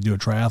idea to do a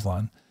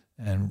triathlon.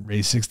 And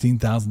raised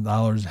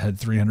 $16,000, had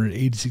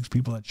 386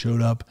 people that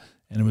showed up,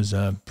 and it was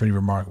pretty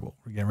remarkable.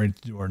 We're getting ready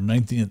to do our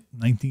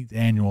 19th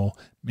annual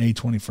May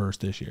 21st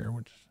this year,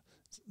 which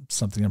is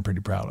something I'm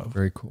pretty proud of.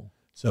 Very cool.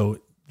 So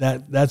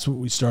that's what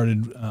we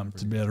started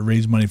to be able to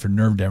raise money for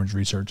nerve damage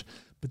research.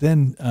 But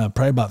then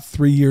probably about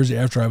 3 years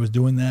after I was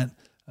doing that,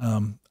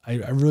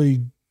 I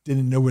really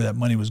didn't know where that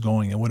money was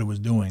going and what it was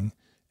doing.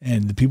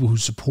 And the people who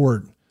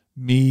support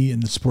me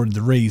and the support of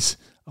the race,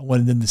 I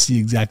wanted them to see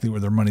exactly where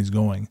their money's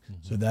going. Mm-hmm.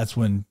 So that's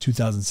when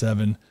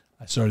 2007,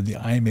 I started the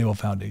I Am Able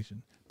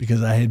Foundation,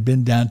 because I had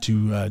been down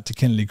to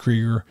Kennedy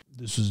Krieger.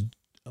 This was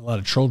a lot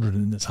of children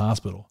in this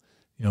hospital.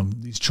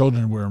 These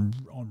children were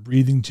on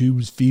breathing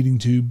tubes, feeding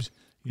tubes,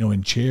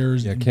 in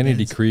chairs. Yeah,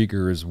 Kennedy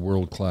Krieger is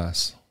world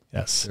class.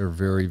 Yes. They're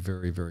very,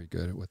 very, very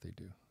good at what they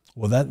do.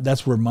 Well,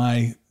 that's where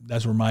my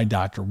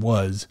doctor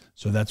was.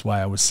 So that's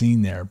why I was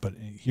seen there. But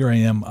here I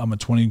am. I'm a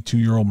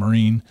 22-year-old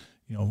Marine.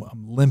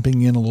 I'm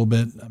limping in a little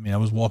bit. I mean, I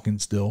was walking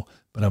still,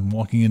 but I'm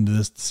walking into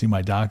this to see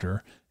my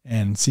doctor,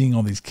 and seeing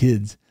all these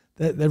kids,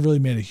 that really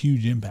made a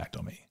huge impact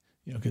on me.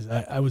 Because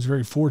I was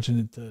very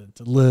fortunate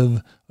to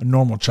live a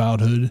normal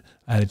childhood.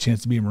 I had a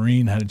chance to be a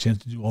Marine. I had a chance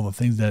to do all the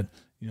things that,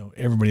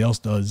 everybody else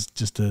does,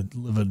 just to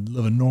live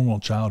a normal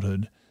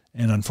childhood.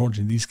 And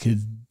unfortunately, these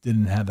kids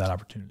didn't have that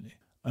opportunity.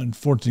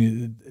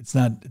 Unfortunately, it's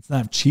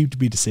not cheap to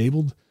be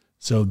disabled.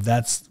 So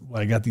that's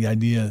why I got the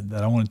idea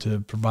that I wanted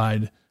to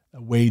provide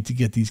a way to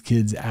get these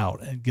kids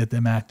out and get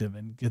them active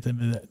and get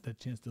them that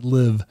chance to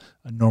live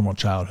a normal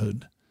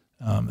childhood.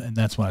 And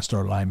that's when I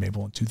started I Am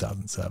Able in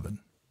 2007.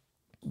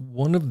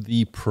 One of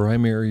the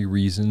primary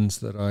reasons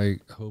that I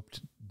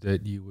hoped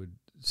that you would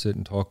sit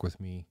and talk with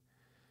me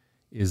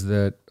is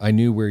that I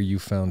knew where you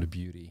found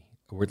beauty,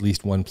 or at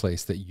least one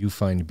place that you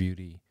find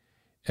beauty,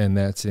 and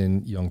that's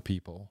in young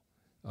people.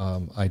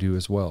 I do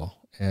as well.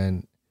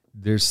 And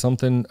there's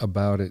something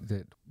about it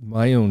that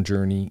my own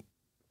journey,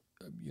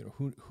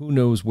 who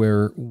knows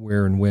where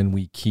and when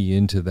we key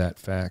into that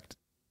fact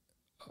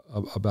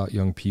about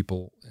young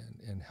people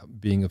and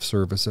being of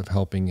service, of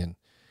helping.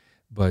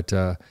 But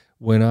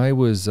when I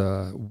was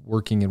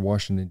working in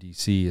Washington,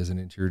 D.C. as an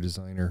interior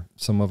designer,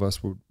 some of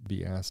us would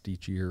be asked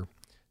each year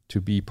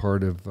to be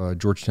part of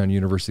Georgetown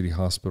University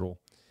Hospital.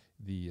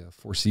 The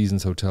Four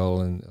Seasons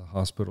Hotel and the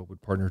hospital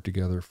would partner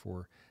together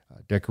for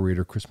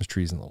decorator Christmas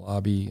trees in the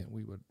lobby, and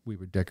we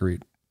would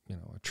decorate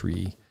a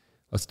tree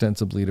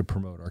ostensibly to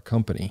promote our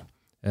company.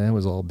 And it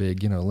was all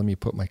big, let me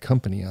put my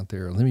company out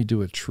there. Let me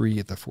do a tree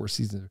at the Four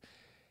Seasons.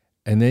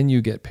 And then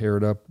you get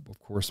paired up, of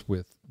course,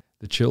 with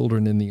the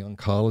children in the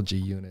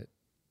oncology unit.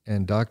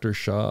 and Dr.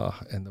 Shah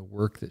and the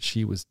work that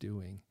she was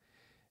doing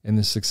and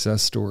the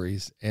success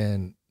stories.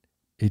 And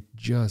it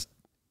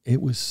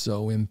was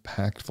so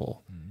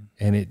impactful,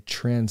 and it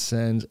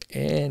transcends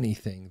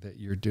anything that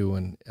you're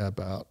doing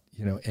about,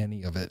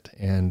 any of it.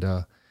 And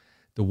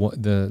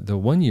the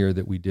 1 year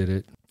that we did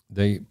it,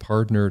 they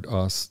partnered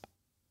us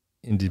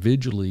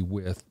individually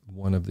with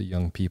one of the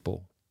young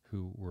people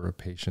who were a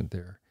patient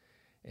there.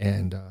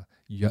 And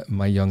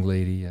my young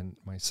lady and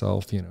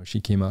myself, she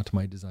came out to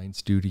my design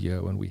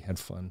studio, and we had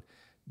fun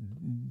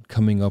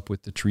coming up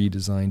with the tree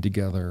design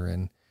together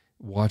and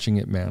watching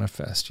it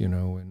manifest,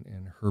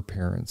 and her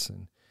parents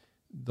and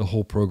the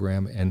whole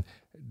program. And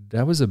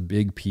that was a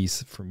big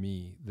piece for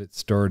me that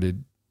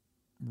started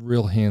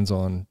real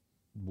hands-on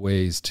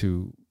ways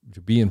to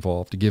be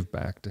involved, to give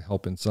back, to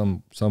help in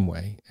some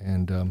way.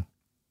 And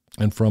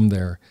from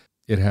there,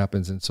 it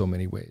happens in so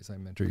many ways. I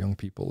mentor young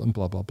people and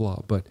blah, blah,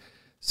 blah. But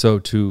so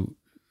to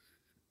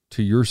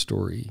your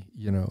story,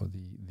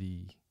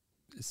 the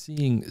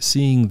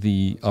seeing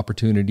the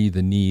opportunity,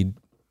 the need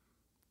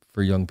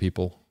for young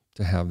people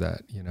to have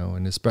that,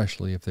 and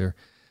especially if they're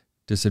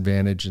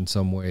disadvantaged in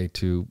some way,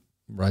 to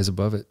rise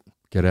above it,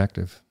 get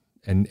active,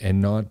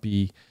 and not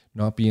be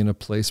in a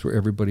place where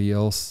everybody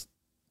else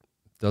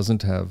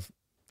doesn't have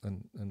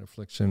an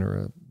affliction or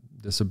a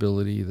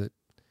disability, that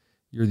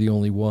you're the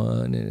only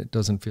one and it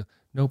doesn't feel,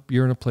 nope,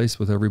 you're in a place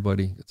with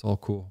everybody. It's all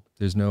cool.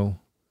 There's no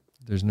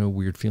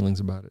weird feelings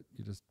about it.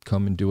 You just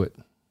come and do it.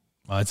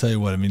 Well, I tell you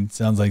what, it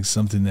sounds like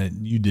something that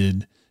you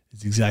did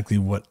is exactly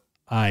what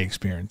I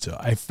experienced. So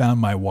I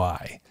found my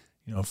why.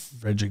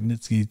 Frederick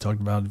Nietzsche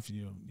talked about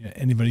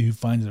anybody who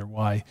finds their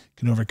why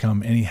can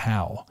overcome any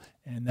how.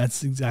 And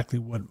that's exactly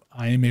what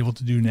I am able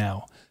to do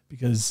now,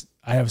 because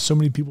I have so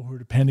many people who are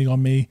depending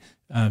on me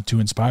to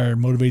inspire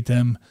and motivate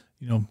them,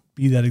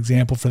 be that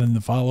example for them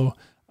to follow.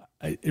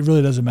 It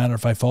really doesn't matter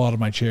if I fall out of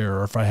my chair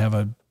or if I have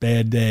a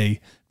bad day,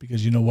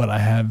 because you know what? I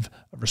have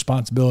a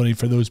responsibility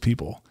for those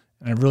people.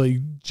 And I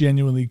really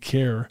genuinely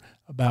care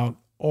about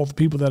all the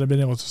people that I've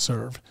been able to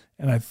serve.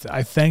 And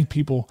I thank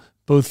people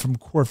both from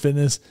Core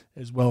Fitness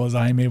as well as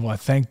I Am Able. I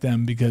thank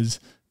them because,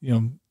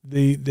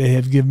 they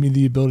have given me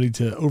the ability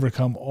to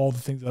overcome all the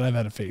things that I've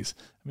had to face.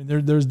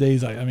 There's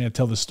days, I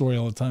tell this story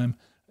all the time.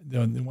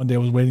 One day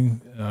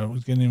I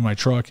was getting in my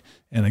truck,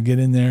 and I get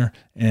in there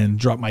and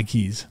drop my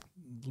keys,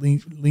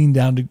 lean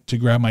down to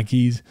grab my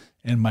keys,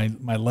 and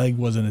my leg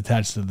wasn't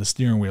attached to the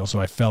steering wheel, so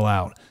I fell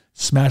out,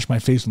 smashed my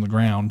face on the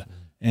ground,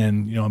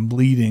 and I'm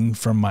bleeding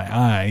from my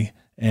eye,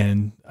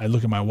 and I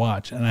look at my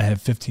watch, and I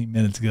have 15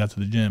 minutes to get out to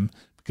the gym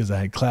because I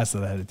had class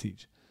that I had to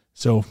teach.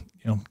 So,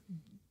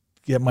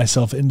 get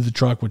myself into the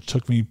truck, which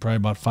took me probably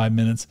about 5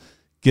 minutes,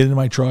 get into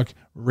my truck,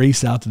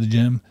 race out to the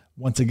gym.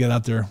 Once I get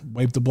out there,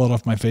 wipe the blood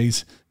off my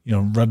face,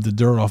 rub the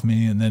dirt off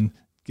me, and then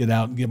get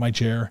out and get my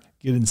chair,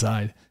 get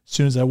inside. As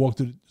soon as I roll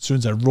through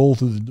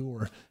the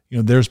door,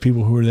 there's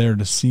people who are there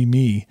to see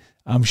me.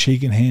 I'm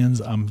shaking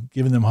hands, I'm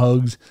giving them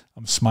hugs,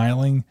 I'm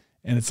smiling,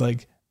 and it's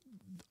like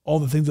all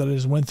the things that I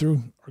just went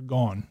through are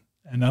gone,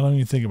 and I don't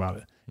even think about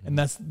it. And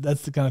that's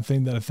the kind of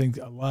thing that I think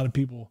a lot of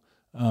people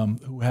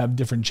who have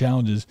different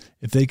challenges,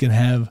 if they can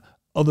have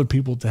other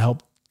people to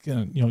help,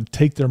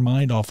 take their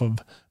mind off of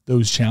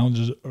those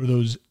challenges or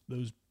those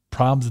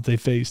problems that they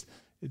faced,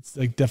 it's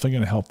like definitely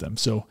going to help them.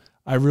 So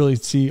I really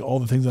see all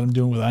the things that I'm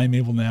doing with I Am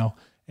Able now,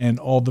 and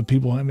all the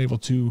people I'm able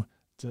to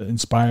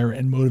inspire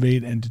and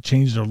motivate and to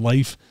change their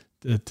life,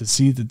 to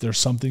see that there's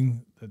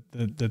something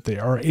that they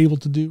are able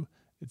to do.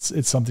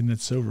 It's something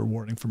that's so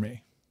rewarding for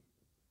me.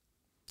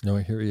 No,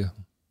 I hear you.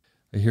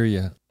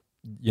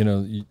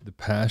 The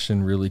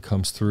passion really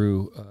comes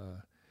through.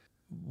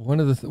 One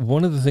of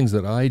the things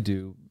that I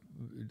do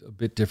a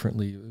bit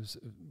differently is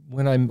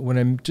when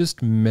I'm just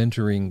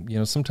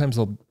mentoring. Sometimes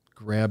I'll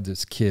grab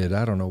this kid.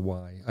 I don't know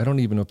why. I don't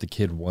even know if the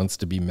kid wants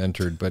to be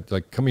mentored, but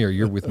like, come here,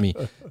 you're with me.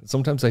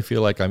 Sometimes I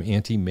feel like I'm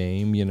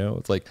Auntie-Mame.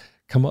 It's like,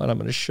 come on, I'm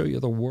going to show you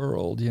the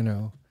world.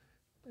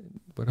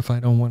 But if I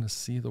don't want to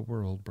see the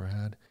world,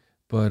 Brad,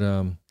 but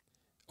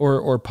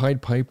or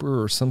Pied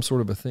Piper or some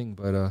sort of a thing,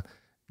 but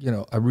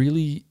I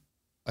really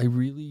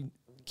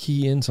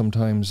key in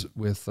sometimes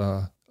with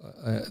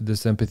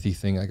this empathy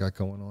thing I got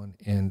going on,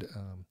 and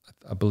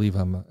I believe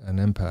I'm an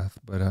empath.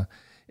 But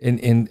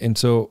and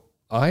so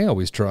I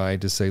always try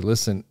to say,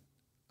 listen,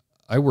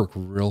 I work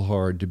real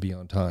hard to be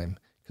on time,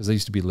 because I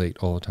used to be late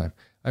all the time.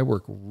 I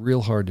work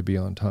real hard to be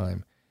on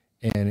time,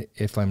 and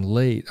if I'm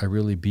late, I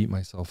really beat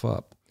myself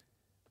up.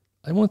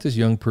 I want this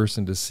young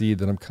person to see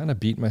that I'm kind of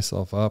beating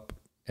myself up,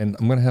 and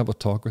I'm going to have a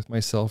talk with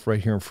myself right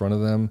here in front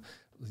of them,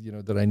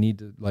 that I need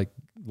to like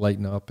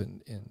lighten up,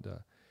 and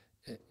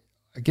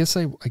I guess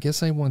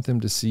I want them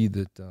to see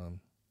that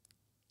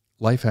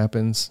life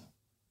happens,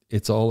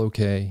 it's all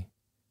okay,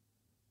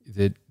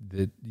 that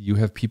you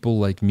have people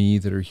like me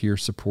that are here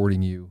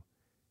supporting you,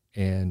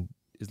 and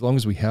as long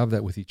as we have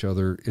that with each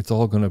other, it's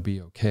all going to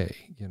be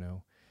okay.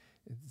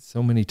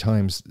 So many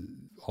times,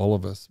 all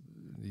of us,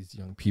 these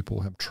young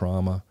people, have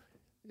trauma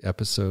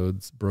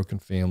episodes, broken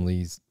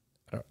families.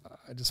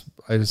 I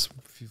just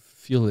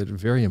feel it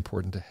very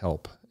important to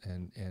help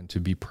and to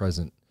be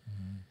present.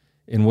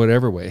 in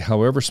whatever way,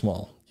 however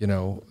small,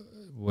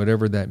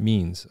 whatever that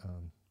means.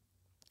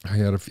 I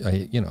had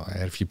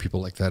a few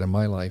people like that in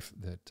my life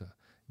that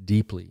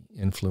deeply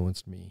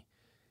influenced me.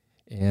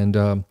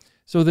 And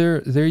so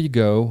there you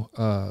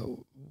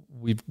go.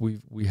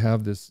 We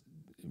have this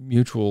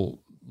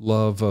mutual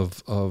love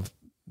of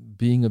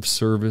being of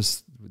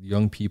service with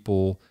young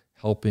people,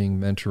 helping,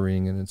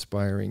 mentoring, and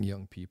inspiring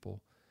young people,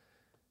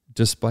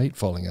 despite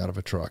falling out of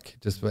a truck.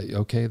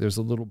 Okay, there's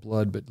a little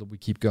blood, but we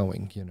keep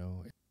going.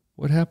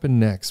 What happened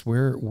next?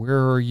 Where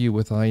are you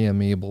with I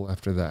Am Able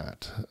after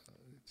that?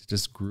 It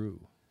just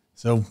grew.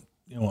 So,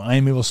 I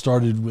Am Able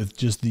started with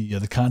just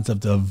the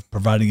concept of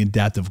providing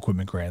adaptive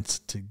equipment grants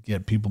to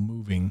get people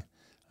moving,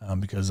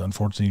 because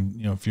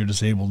unfortunately, if you're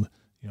disabled,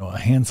 a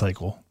hand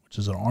cycle, which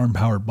is an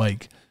arm-powered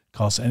bike,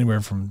 costs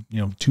anywhere from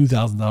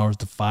 $2,000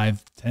 to $5,000,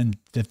 $10,000,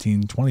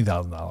 $15,000,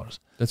 $20,000.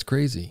 That's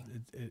crazy.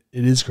 It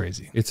is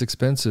crazy. It's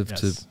expensive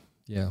Yes.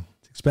 Yeah.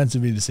 It's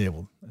expensive to be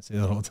disabled. I say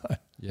that all the time.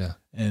 Yeah.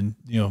 And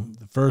one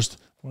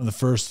of the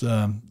first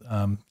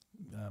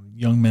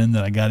young men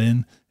that I got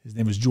in, his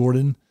name was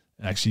Jordan.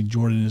 Actually,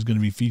 Jordan is going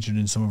to be featured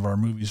in some of our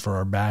movies for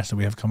our bash that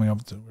we have coming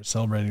up. We're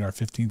celebrating our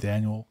 15th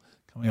annual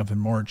coming up in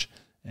March.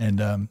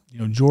 And,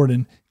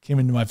 Jordan came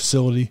into my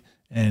facility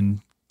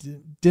and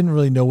didn't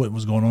really know what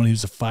was going on. He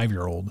was a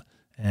 5-year-old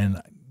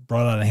and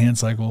brought out a hand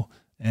cycle,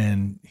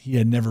 and he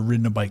had never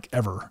ridden a bike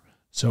ever.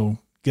 So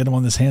get him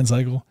on this hand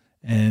cycle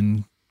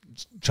and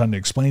trying to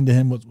explain to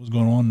him what was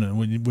going on and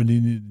what he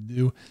needed to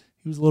do.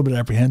 He was a little bit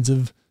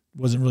apprehensive,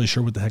 wasn't really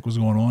sure what the heck was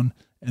going on.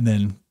 And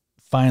then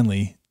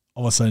finally,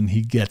 all of a sudden,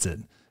 he gets it.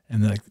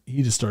 And then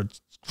he just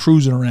starts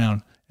cruising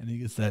around, and he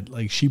gets that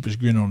sheepish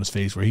grin on his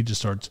face where he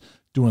just starts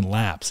doing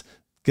laps.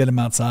 Get him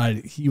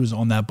outside. He was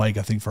on that bike,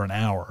 I think, for an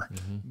hour.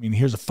 Mm-hmm. I mean,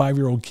 here's a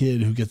 5-year-old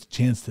kid who gets a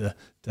chance to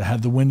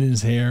have the wind in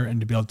his hair and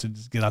to be able to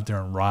just get out there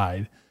and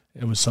ride.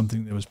 It was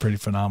something that was pretty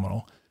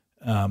phenomenal.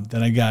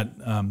 Then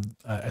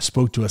I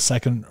spoke to a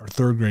 2nd or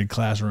 3rd grade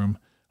classroom,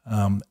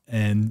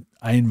 and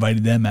I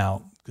invited them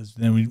out because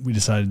then we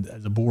decided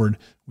as a board,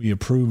 we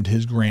approved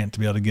his grant to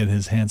be able to get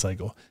his hand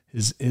cycle.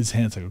 His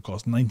hand cycle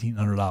cost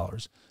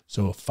 $1,900.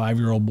 So a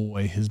 5-year-old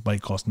boy, his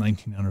bike cost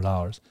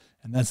 $1,900.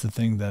 And that's the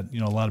thing that,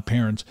 a lot of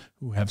parents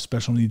who have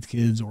special needs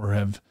kids or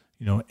have,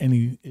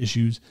 any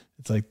issues,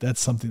 it's like,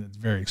 that's something that's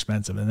very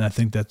expensive. And I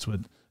think that's what,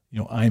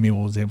 I Am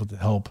Able was able to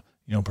help,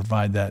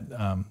 provide that,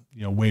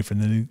 way for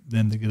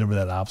them to get over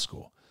that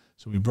obstacle.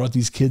 So we brought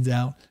these kids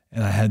out,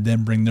 and I had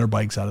them bring their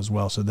bikes out as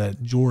well, so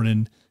that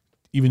Jordan,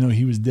 even though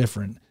he was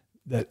different,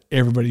 that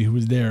everybody who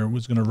was there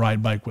was going to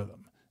ride bike with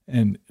him.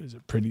 And it was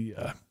a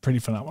pretty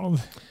phenomenal.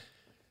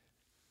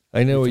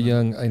 I know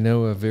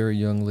a very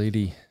young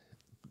lady.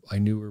 I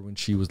knew her when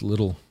she was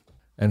little,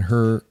 and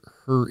her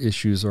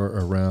issues are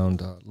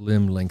around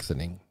limb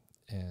lengthening.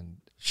 And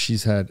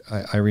she's had,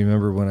 I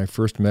remember when I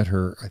first met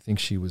her, I think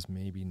she was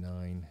maybe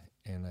 9,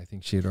 and I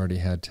think she had already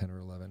had 10 or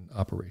 11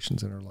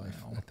 operations in her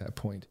life at that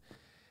point.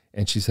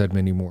 And she's had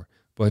many more.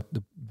 But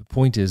the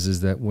point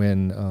is that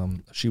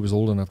when she was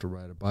old enough to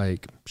ride a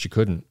bike, she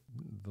couldn't.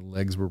 The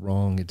legs were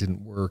wrong. It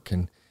didn't work,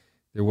 and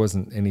there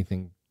wasn't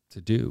anything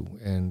to do.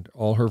 And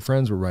all her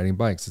friends were riding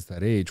bikes. It's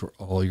that age where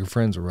all your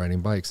friends were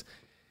riding bikes.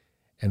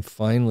 And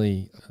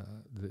finally,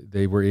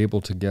 they were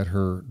able to get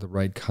her the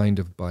right kind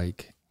of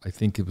bike. I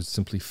think it was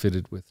simply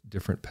fitted with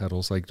different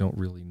pedals. I don't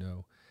really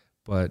know.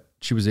 But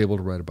she was able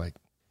to ride a bike.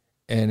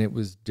 And it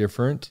was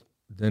different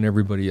than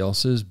everybody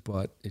else's,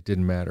 but it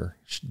didn't matter.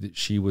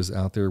 She was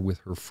out there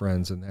with her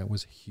friends, and that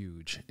was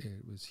huge.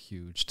 It was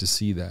huge to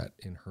see that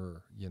in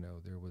her.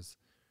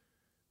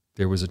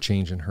 There was a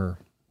change in her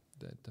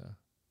that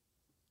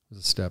was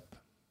a step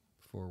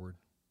forward.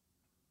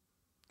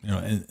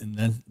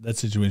 And that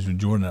situation with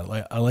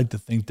Jordan, I like to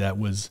think that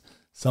was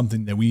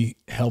something that we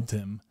helped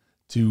him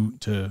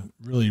to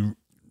really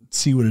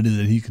see what it is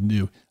that he can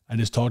do. I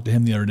just talked to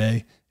him the other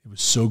day. It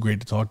was so great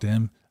to talk to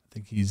him. I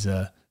think he's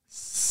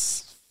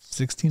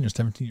 16 or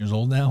 17 years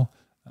old now.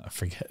 I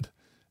forget.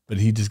 But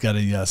he just got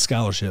a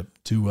scholarship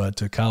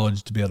to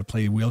college to be able to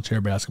play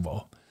wheelchair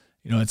basketball.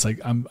 It's like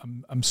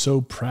I'm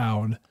so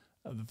proud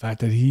of the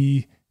fact that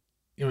he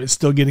is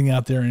still getting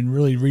out there and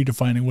really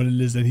redefining what it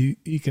is that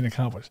he can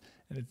accomplish.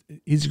 And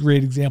he's a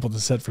great example to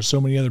set for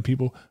so many other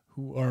people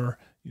who are,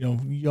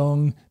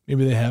 young.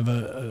 Maybe they have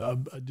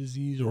a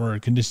disease or a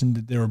condition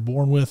that they were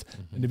born with,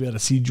 mm-hmm. and to be able to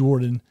see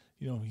Jordan,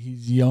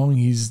 he's young,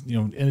 he's,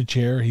 in a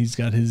chair, he's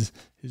got his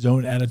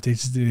own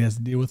adaptations that he has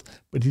to deal with,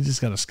 but he just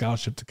got a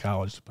scholarship to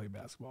college to play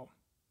basketball.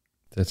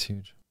 That's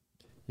huge.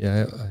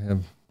 Yeah, I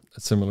have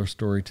a similar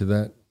story to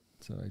that.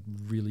 So I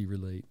really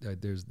relate.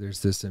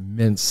 There's this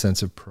immense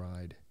sense of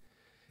pride.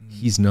 Mm-hmm.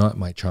 He's not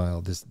my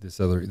child.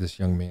 This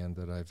young man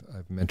that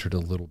I've mentored a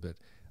little bit.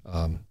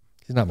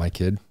 He's not my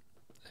kid.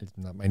 He's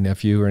not my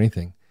nephew or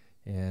anything.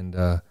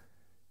 And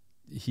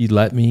he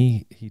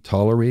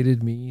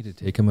tolerated me to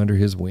take him under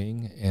his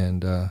wing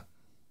and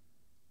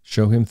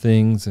show him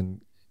things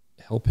and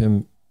help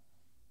him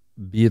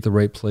be at the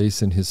right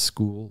place in his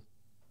school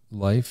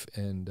life.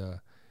 And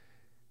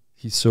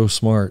he's so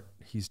smart.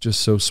 he's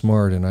just so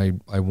smart, and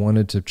I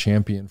wanted to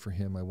champion for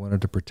him. I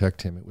wanted to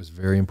protect him. It was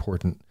very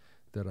important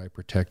that I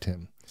protect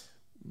him.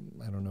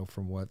 I don't know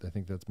from what. I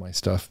think that's my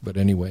stuff, but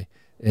anyway.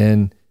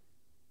 And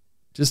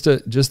just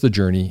the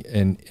journey,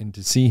 and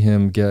to see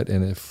him get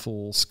in a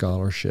full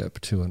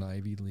scholarship to an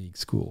Ivy League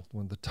school,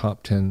 one of the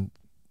top 10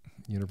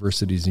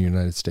 universities in the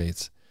United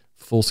States,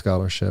 full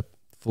scholarship,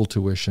 full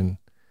tuition,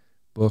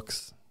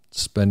 books,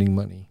 spending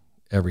money,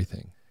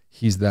 everything.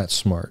 He's that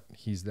smart.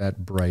 He's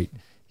that bright.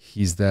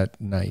 He's that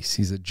nice.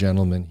 He's a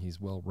gentleman. He's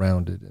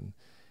well-rounded, and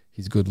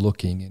he's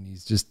good-looking, and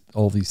he's just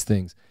all these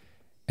things.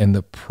 And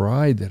the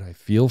pride that I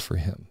feel for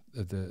him,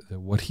 the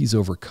what he's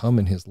overcome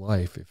in his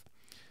life. If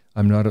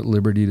I'm not at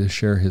liberty to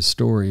share his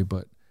story,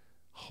 but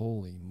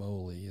holy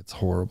moly, it's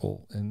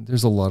horrible. And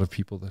there's a lot of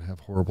people that have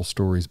horrible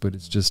stories, but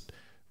it's just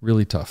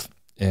really tough.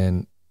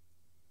 And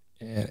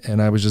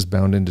I was just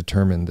bound and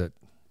determined that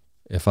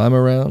if I'm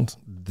around,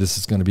 this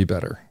is going to be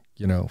better,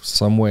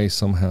 some way,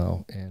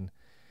 somehow. And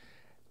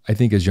I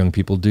think as young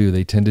people do,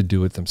 they tend to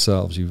do it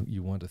themselves.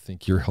 You want to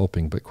think you're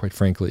helping, but quite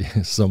frankly,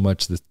 so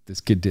much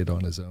this kid did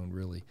on his own,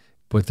 really.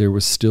 But there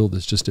was still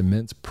this just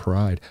immense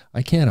pride.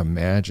 I can't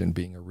imagine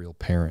being a real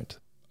parent.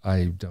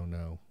 I don't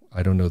know.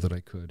 I don't know that I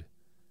could.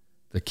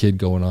 The kid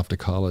going off to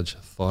college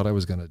thought I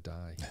was going to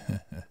die.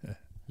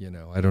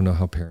 I don't know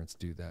how parents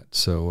do that.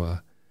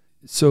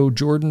 So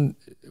Jordan,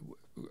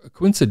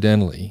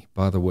 coincidentally,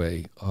 by the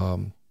way,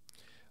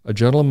 a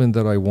gentleman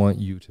that I want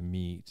you to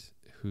meet,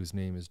 whose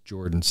name is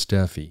Jordan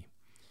Steffi.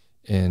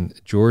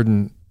 And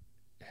Jordan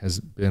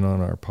has been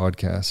on our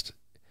podcast,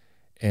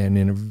 and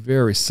in a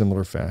very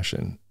similar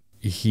fashion,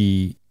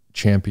 he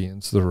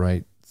champions the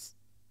rights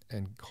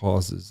and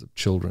causes of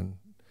children,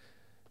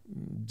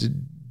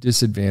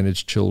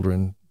 disadvantaged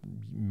children,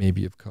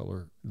 maybe of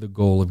color, the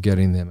goal of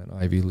getting them in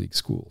Ivy League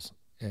schools.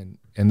 And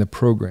the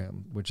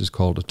program, which is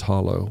called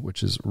ATALO,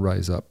 which is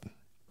Rise Up.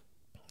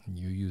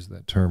 You used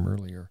that term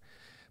earlier.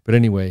 But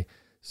anyway,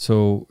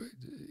 so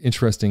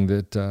interesting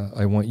that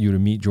I want you to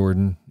meet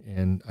Jordan,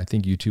 and I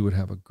think you two would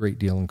have a great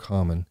deal in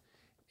common.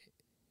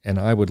 And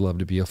I would love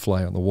to be a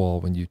fly on the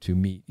wall when you two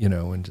meet,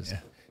 and just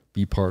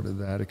be part of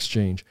that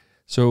exchange.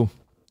 So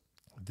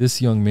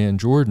this young man,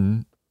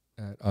 Jordan,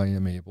 at I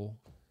Am Able,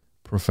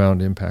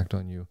 profound impact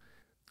on you.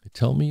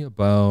 Tell me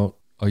about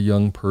a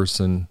young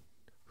person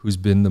who's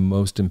been the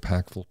most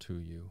impactful to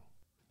you.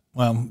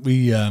 Well,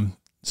 we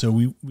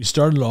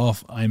started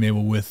off I Am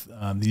Able with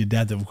the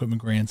adaptive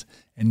equipment grants,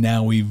 and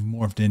now we've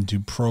morphed into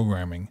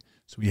programming.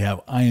 So we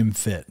have I Am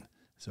Fit.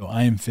 So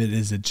I Am Fit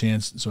is a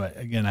chance. So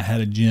I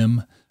had a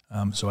gym.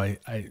 So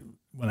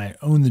when I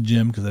owned the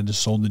gym, because I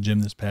just sold the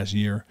gym this past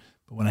year,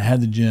 but when I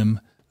had the gym,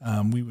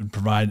 we would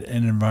provide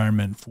an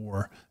environment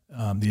for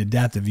the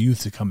adaptive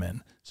youth to come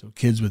in. So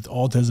kids with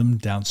autism,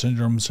 Down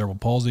syndrome, cerebral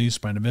palsy,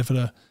 spina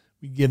bifida,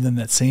 we give them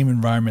that same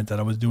environment that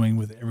I was doing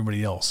with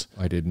everybody else.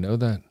 I didn't know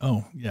that.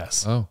 Oh,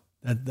 yes. Oh.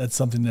 That's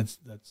something that's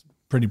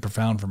pretty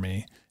profound for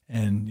me.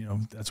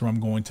 And, that's where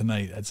I'm going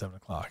tonight at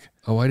 7:00.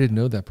 Oh, I didn't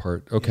know that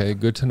part. Okay. Yeah.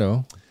 Good to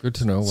know. Good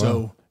to know. Wow.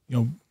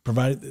 So,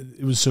 provided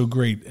it was so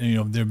great,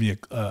 and, there'd be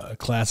a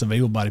class of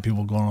able-bodied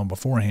people going on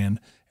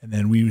beforehand. And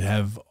then we would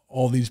have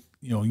all these,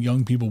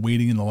 young people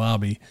waiting in the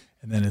lobby.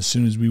 And then as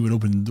soon as we would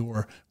open the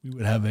door, we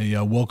would have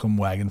a welcome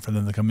wagon for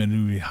them to come in. We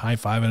would be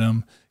high-fiving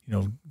them,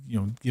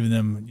 giving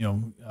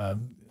them,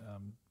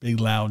 big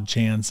loud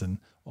chants and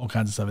all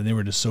kinds of stuff. And they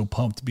were just so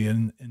pumped to be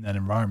in that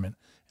environment.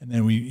 And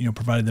then we,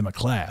 provided them a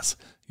class,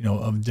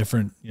 of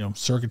different,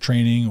 circuit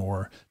training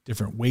or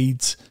different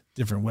weights,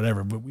 different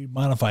whatever. But we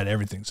modified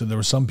everything. So there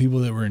were some people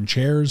that were in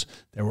chairs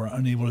that were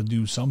unable to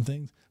do some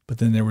things. But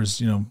then there was,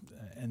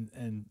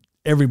 and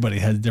everybody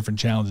has different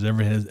challenges.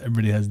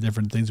 Everybody has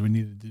different things we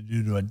needed to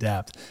do to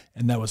adapt.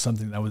 And that was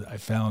something that I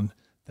found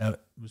that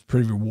was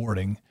pretty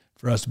rewarding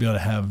for us to be able to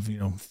have,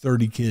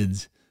 30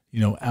 kids,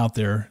 out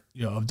there,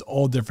 of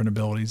all different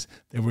abilities.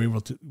 We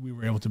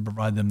were able to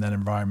provide them that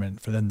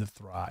environment for them to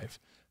thrive.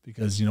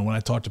 Because, when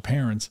I talk to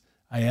parents,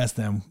 I ask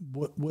them,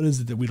 what is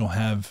it that we don't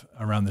have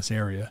around this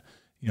area?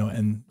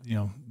 And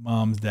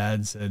moms,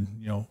 dads said,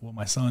 well,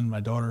 my son,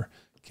 my daughter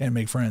can't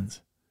make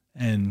friends.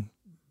 And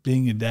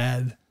being a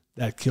dad,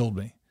 that killed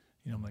me.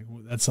 I'm like,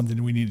 well, that's something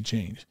that we need to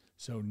change.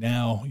 So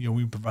now,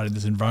 we provided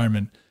this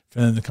environment for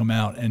them to come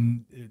out.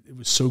 And it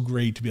was so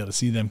great to be able to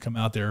see them come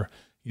out there,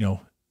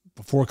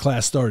 before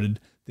class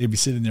started, they'd be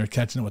sitting there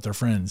catching up with their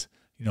friends.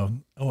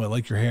 Oh, I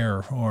like your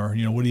hair, or,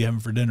 what are you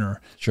having for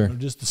dinner? Sure.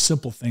 Just the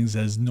simple things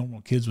as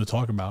normal kids would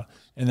talk about.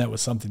 And that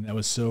was something that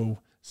was so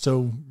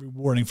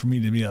rewarding for me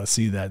to be able to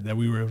see that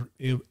we were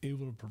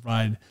able to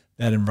provide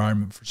that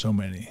environment for so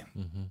many.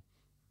 Mm-hmm.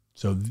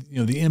 So,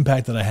 the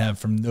impact that I have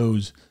from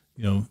those,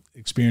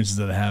 experiences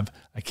that I have,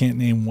 I can't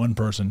name one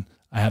person.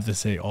 I have to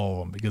say all of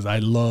them, because I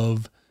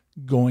love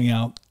going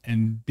out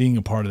and being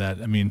a part of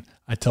that. I mean,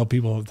 I tell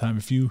people all the time,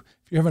 if you're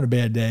having a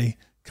bad day,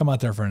 come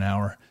out there for an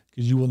hour,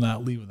 because you will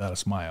not leave without a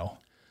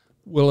smile.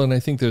 Well, and I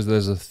think there's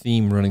a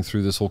theme running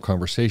through this whole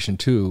conversation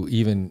too.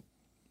 Even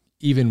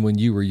when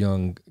you were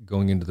young,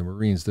 going into the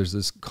Marines, there's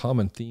this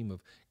common theme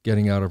of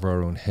getting out of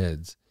our own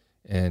heads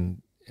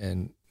and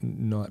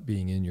not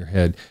being in your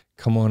head.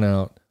 Come on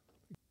out,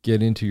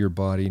 get into your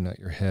body, not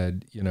your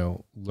head,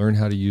 learn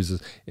how to use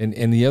this.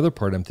 And the other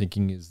part I'm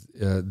thinking is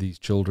these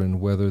children,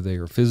 whether they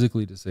are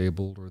physically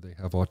disabled or they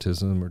have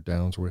autism or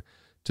Downs,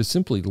 to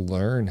simply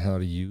learn how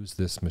to use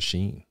this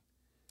machine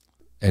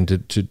and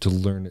to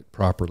learn it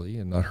properly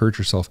and not hurt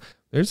yourself.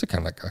 There's a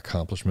kind of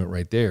accomplishment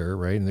right there,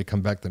 right? And they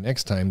come back the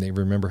next time, they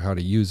remember how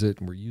to use it,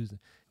 and we're using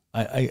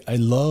it. I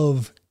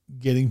love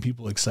getting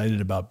people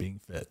excited about being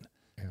fit.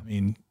 Yeah. I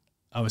mean,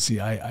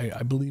 obviously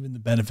I believe in the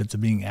benefits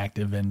of being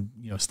active and,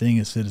 staying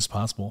as fit as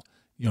possible,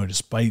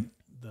 despite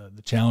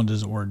the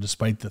challenges or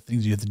despite the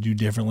things you have to do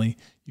differently,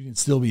 you can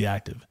still be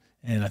active.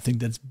 And I think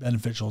that's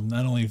beneficial,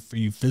 not only for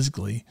you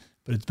physically,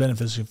 but it's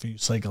beneficial for you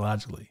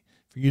psychologically.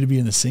 For you to be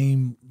in the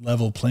same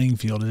level playing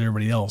field as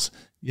everybody else.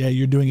 Yeah,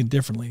 you're doing it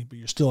differently, but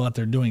you're still out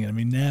there doing it. I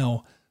mean,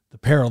 now the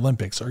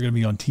Paralympics are going to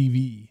be on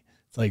TV.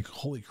 It's like,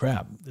 holy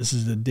crap, this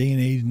is the day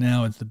and age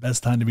now. It's the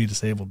best time to be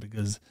disabled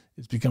because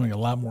it's becoming a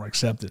lot more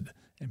accepted.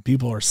 And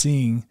people are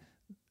seeing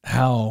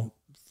how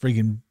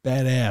freaking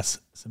badass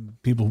some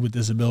people with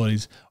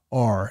disabilities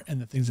are and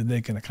the things that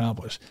they can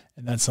accomplish.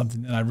 And that's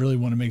something that I really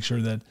want to make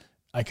sure that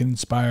I can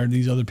inspire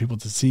these other people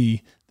to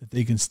see that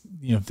they can,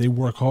 if they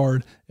work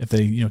hard, if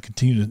they,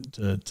 continue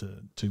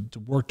to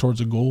work towards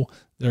a goal,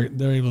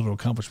 they're able to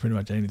accomplish pretty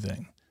much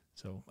anything.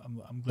 So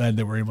I'm glad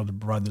that we're able to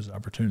provide those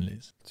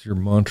opportunities. It's your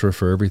mantra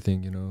for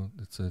everything,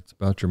 it's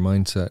about your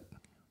mindset.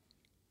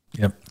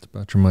 Yep. It's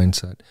about your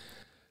mindset.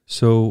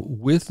 So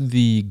with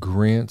the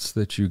grants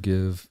that you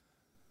give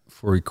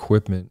for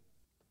equipment,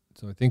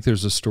 so I think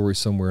there's a story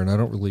somewhere and I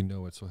don't really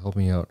know it, so help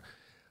me out.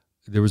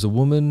 There was a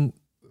woman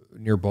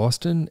near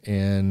Boston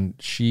and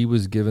she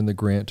was given the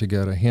grant to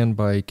get a hand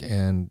bike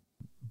and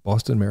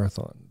Boston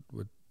Marathon.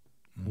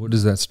 What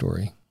is that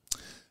story?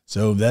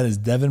 So that is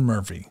Devin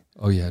Murphy.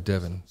 Oh yeah,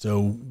 Devin.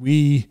 So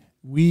we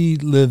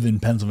live in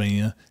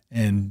Pennsylvania,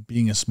 and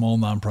being a small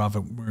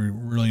nonprofit, we're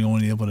really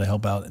only able to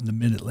help out in the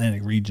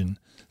Mid-Atlantic region.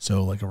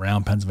 So like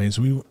around Pennsylvania.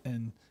 So we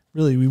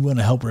want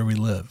to help where we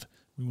live.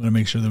 We want to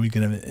make sure that we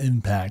can have an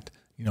impact,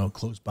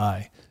 close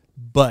by.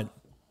 But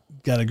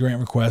got a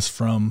grant request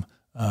from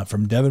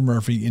Devin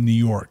Murphy in New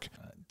York.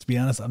 To be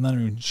honest, I'm not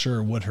even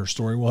sure what her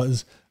story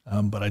was.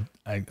 But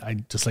I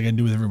just like I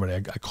do with everybody,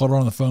 I called her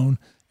on the phone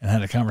and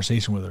had a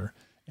conversation with her.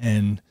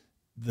 And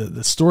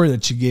the story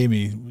that she gave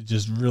me was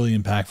just really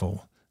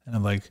impactful. And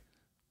I'm like,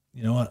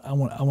 you know what, I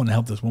want to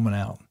help this woman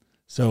out.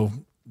 So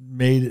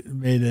made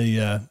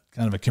a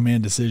kind of a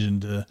command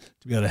decision to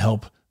be able to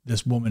help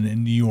this woman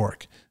in New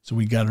York. So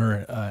we got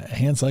her a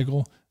hand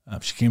cycle.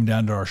 She came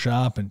down to our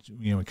shop and,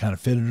 we kind of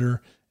fitted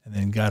her and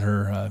then got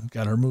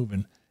her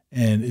moving.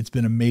 And it's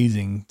been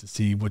amazing to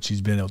see what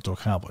she's been able to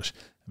accomplish.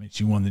 I mean,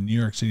 she won the New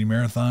York City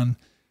Marathon.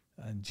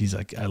 And she's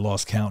like, I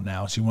lost count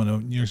now. She won the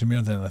New York City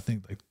Marathon, I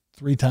think, like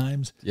 3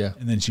 times. Yeah.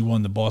 And then she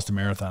won the Boston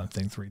Marathon, I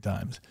think, 3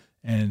 times.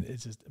 And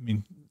it's just, I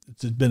mean,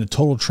 it's been a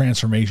total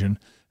transformation.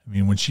 I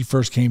mean, when she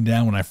first came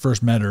down, when I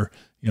first met her,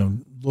 a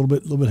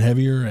little bit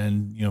heavier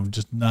and,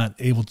 just not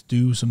able to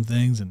do some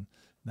things and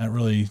not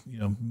really,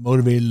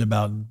 motivated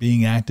about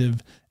being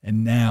active.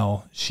 And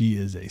now she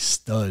is a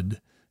stud.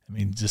 I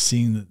mean, just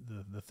seeing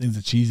the things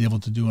that she's able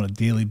to do on a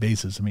daily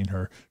basis. I mean,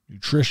 her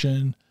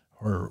nutrition,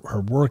 her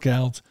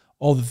workouts,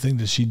 all the things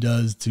that she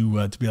does to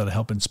be able to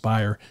help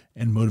inspire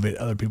and motivate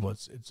other people.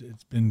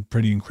 It's been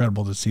pretty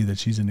incredible to see that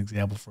she's an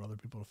example for other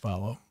people to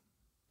follow.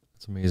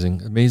 It's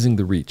amazing. Amazing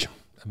the reach.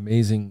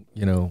 Amazing,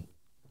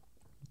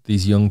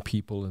 these young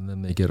people, and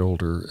then they get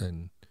older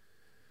and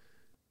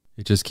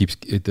it just keeps,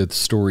 the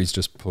stories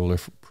just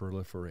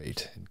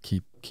proliferate and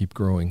keep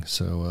growing.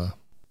 So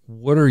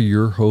what are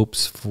your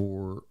hopes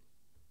for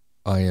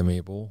I Am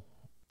Able?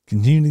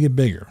 Continue to get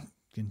bigger,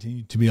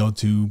 continue to be able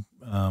to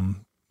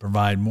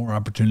provide more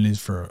opportunities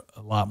for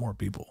a lot more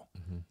people.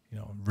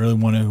 Mm-hmm. Really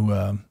want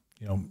to,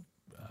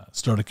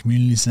 start a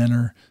community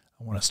center.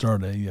 I want to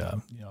start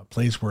a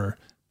place where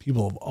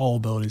people of all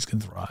abilities can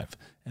thrive.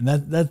 And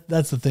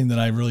that's the thing that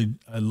I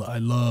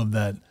love,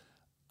 that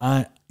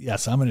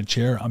I'm in a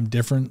chair, I'm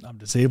different, I'm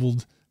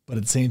disabled, but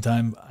at the same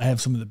time, I have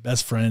some of the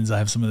best friends. I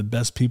have some of the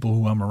best people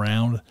who I'm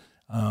around.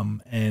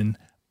 And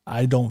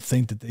I don't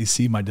think that they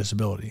see my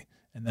disability.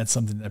 And that's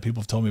something that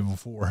people have told me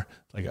before.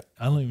 Like,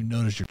 I don't even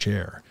notice your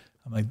chair.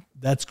 I'm like,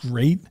 that's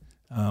great.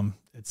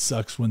 It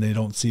sucks when they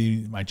don't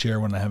see my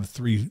chair when I have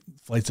 3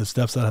 flights of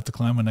steps that I have to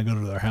climb when I go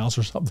to their house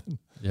or something.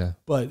 Yeah.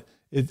 But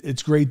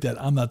it's great that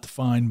I'm not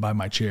defined by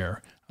my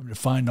chair. I'm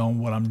defined on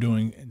what I'm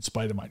doing in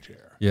spite of my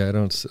chair. Yeah, I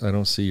don't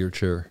see your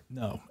chair.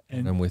 No.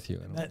 And I'm with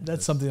you.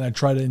 That's something I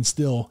try to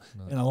instill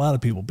in a lot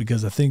of people,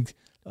 because I think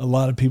a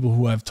lot of people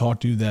who I've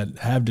talked to that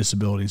have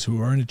disabilities,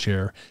 who are in a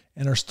chair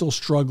and are still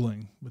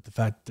struggling with the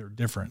fact that they're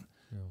different.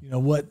 Yeah. You know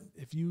what?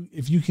 If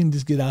you can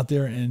just get out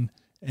there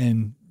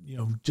and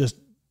just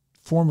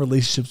form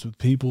relationships with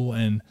people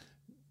and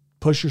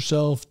push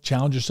yourself,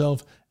 challenge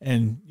yourself,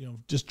 and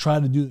just try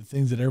to do the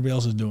things that everybody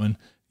else is doing,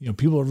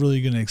 people are really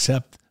going to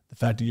accept the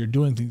fact that you're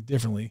doing things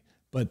differently,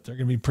 but they're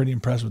going to be pretty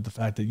impressed with the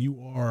fact that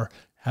you are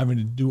having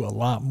to do a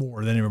lot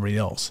more than everybody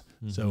else.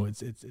 Mm-hmm. So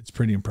it's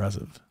pretty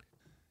impressive.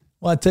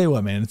 Well, I tell you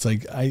what, man, it's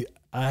like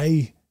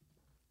I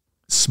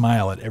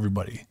smile at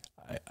everybody.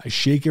 I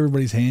shake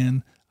everybody's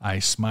hand. I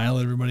smile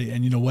at everybody.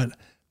 And you know what?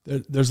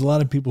 There's a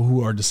lot of people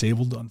who are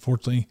disabled,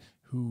 unfortunately,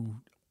 who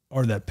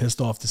are that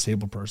pissed off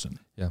disabled person.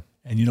 Yeah.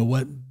 And you know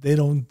what? They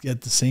don't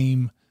get the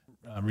same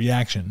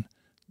reaction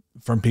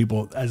from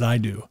people as I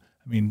do.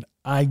 I mean,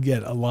 I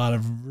get a lot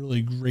of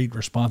really great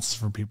responses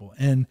from people,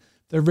 and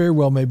there very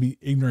well may be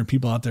ignorant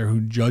people out there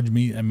who judge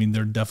me. I mean,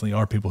 there definitely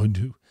are people who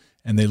do,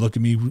 and they look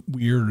at me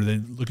weird or they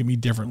look at me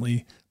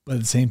differently. But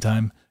at the same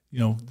time, you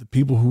know, the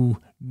people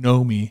who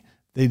know me,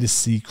 they just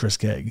see Chris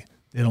Kaag.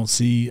 They don't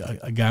see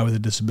a guy with a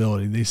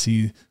disability. They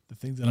see the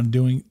things that I'm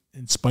doing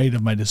in spite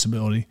of my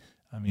disability.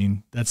 I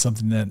mean, that's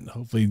something that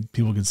hopefully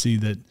people can see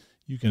that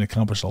you can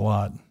accomplish a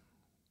lot.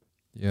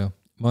 Yeah.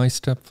 My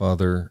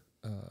stepfather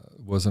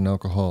was an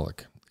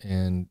alcoholic,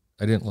 and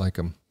I didn't like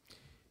him.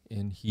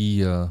 And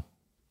he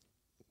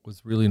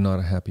was really not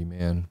a happy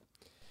man.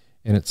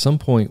 And at some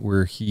point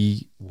where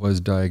he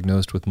was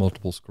diagnosed with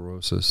multiple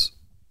sclerosis,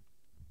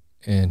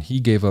 and he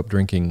gave up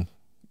drinking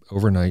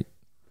overnight,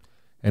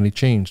 and he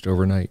changed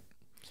overnight.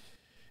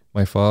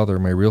 My father,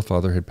 my real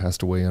father, had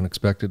passed away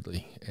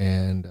unexpectedly,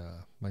 and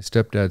my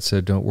stepdad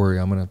said, "Don't worry,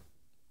 I'm going to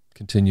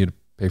continue to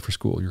pay for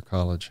school, your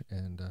college."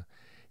 And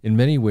in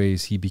many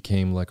ways, he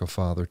became like a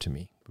father to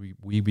me.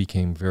 We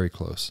became very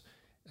close.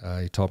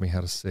 He taught me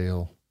how to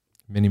sail,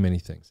 many, many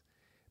things.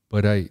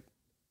 But I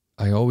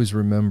always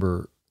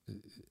remember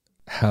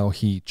how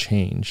he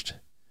changed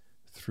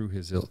through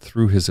his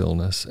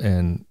illness,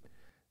 and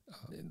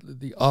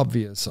the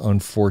obvious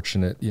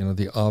unfortunate,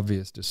 the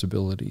obvious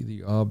disability,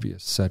 the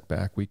obvious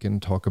setback. We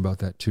can talk about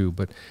that too.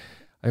 But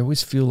I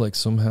always feel like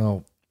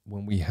somehow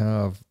when we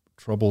have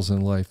troubles in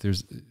life,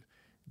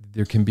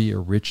 there can be a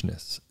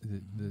richness.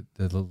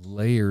 The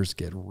layers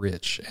get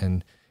rich,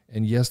 and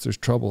yes, there's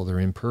trouble. They're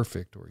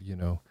imperfect, or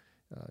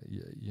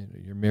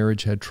your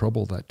marriage had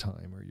trouble that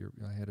time, or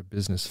I had a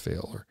business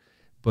fail,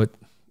 but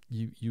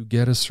you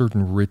get a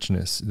certain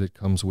richness that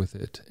comes with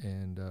it,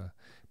 and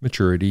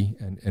maturity,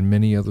 and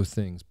many other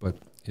things. But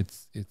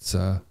it's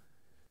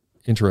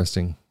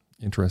interesting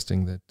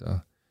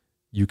that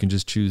you can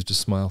just choose to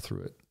smile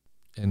through it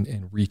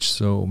and reach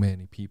so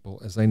many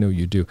people, as I know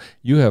you do.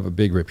 You have a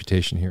big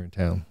reputation here in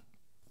town.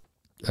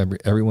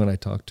 Everyone I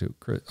talk to,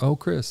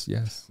 Chris,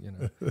 yes,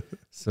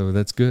 so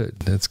that's good.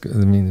 That's good.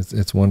 I mean,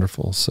 it's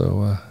wonderful.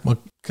 So, well,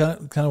 kind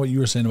of what you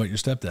were saying about your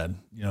stepdad.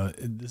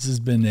 This has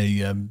been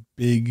a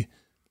big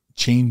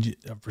change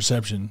of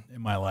perception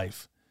in my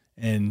life.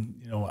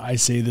 And, I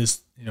say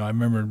this, I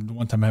remember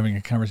one time having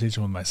a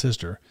conversation with my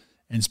sister,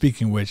 and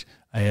speaking of which,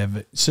 I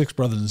have 6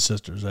 brothers and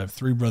sisters. I have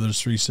 3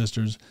 brothers, 3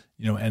 sisters,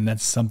 and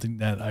that's something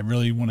that I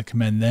really want to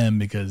commend them,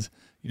 because,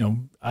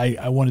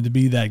 I wanted to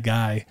be that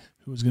guy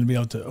who was going to be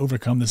able to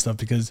overcome this stuff,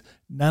 because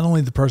not only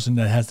the person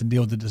that has to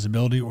deal with the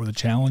disability or the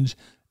challenge,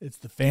 it's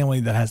the family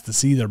that has to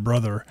see their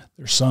brother,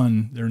 their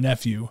son, their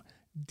nephew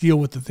deal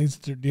with the things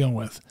that they're dealing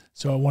with.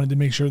 So I wanted to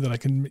make sure that I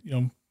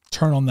can,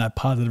 turn on that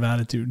positive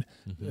attitude.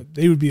 Mm-hmm.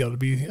 They would be able to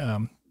be,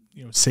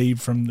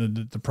 saved from the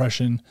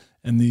depression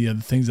and the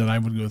things that I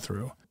would go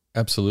through.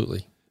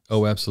 Absolutely.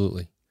 Oh,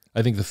 absolutely.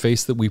 I think the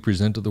face that we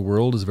present to the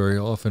world is very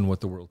often what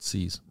the world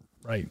sees.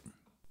 Right.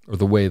 Or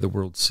the way the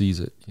world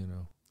sees it,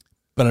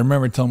 But I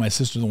remember telling my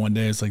sister the one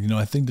day, it's like,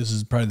 I think this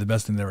is probably the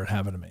best thing that ever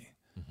happened to me.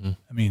 Mm-hmm.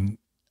 I mean,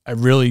 I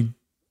really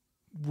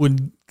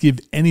would give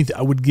anything.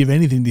 I would give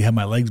anything to have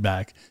my legs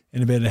back and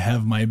to be able to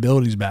have my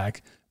abilities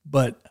back.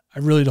 But I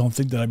really don't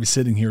think that I'd be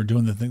sitting here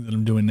doing the thing that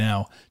I'm doing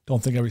now.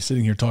 Don't think I'd be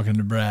sitting here talking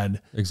to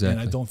Brad. Exactly.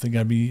 And I don't think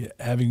I'd be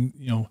having,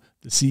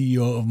 the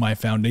CEO of my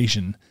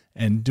foundation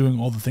and doing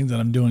all the things that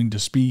I'm doing to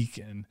speak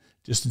and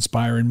just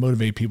inspire and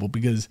motivate people.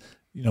 Because,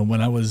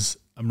 when I was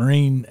a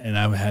Marine and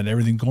I had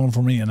everything going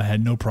for me and I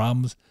had no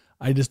problems,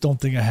 I just don't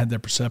think I had that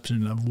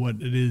perception of what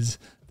it is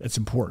that's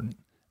important.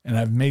 And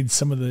I've made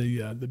some of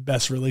the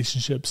best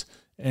relationships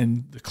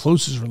and the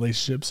closest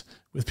relationships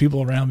with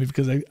people around me,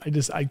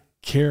 because I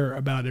care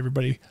about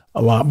everybody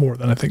a lot more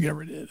than I think I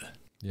ever did.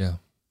 Yeah.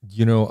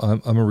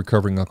 I'm a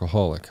recovering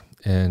alcoholic,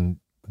 and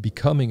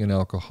becoming an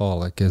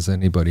alcoholic, as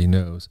anybody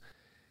knows,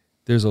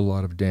 there's a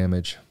lot of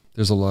damage.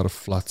 There's a lot of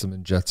flotsam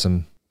and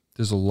jetsam.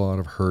 There's a lot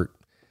of hurt.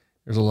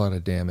 There's a lot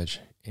of damage.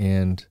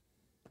 And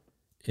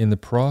in the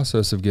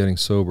process of getting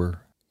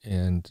sober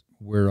and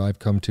where I've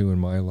come to in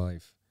my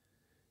life,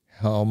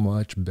 how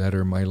much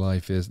better my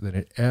life is than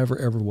it ever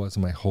was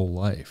in my whole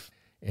life.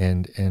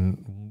 And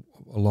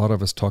a lot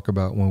of us talk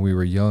about when we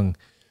were young,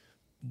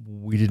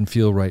 we didn't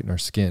feel right in our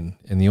skin.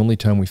 And the only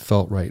time we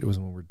felt right was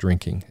when we were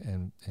drinking.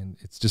 And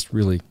it's just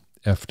really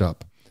effed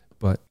up.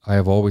 But I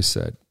have always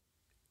said,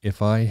 if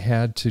I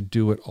had to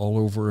do it all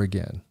over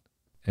again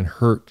and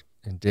hurt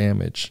and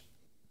damage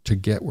to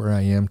get where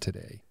I am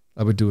today,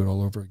 I would do it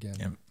all over again.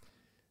 Yep.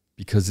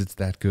 Because it's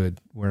that good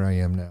where I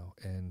am now.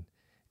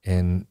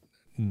 And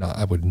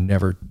I would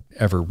never,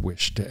 ever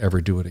wish to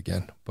ever do it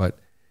again. But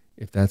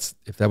if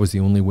that was the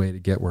only way to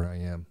get where I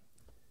am,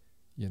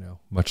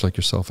 much like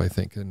yourself, I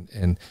think.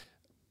 And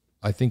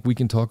I think we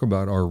can talk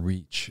about our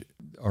reach,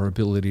 our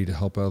ability to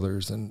help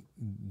others, and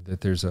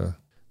that there's a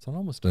It's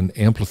almost an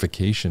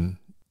amplification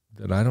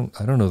that I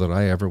don't know that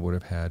I ever would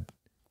have had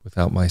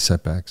without my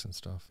setbacks and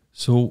stuff.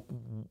 So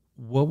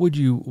what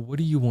do you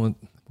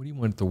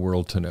want the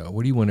world to know?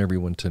 What do you want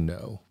everyone to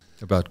know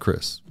about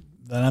Chris?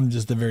 That I'm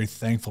just a very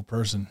thankful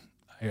person.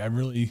 I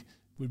really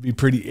would be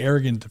pretty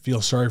arrogant to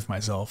feel sorry for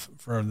myself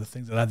for the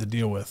things that I have to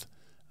deal with,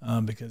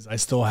 because I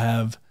still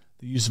have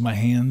the use of my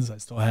hands. I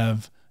still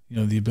have,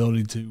 the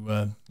ability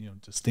to,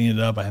 to stand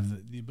up. I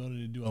have the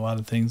ability to do a lot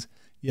of things.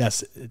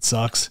 Yes, it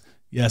sucks.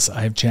 Yes,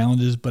 I have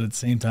challenges, but at the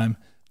same time,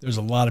 there's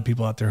a lot of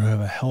people out there who have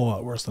a hell of a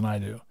lot worse than I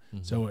do.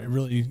 Mm-hmm. So I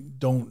really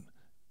don't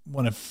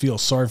want to feel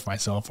sorry for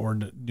myself or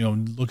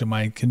look at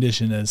my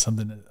condition as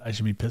something that I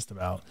should be pissed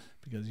about,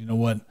 because you know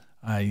what?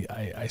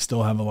 I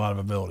still have a lot of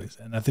abilities.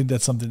 And I think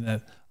that's something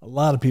that a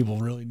lot of people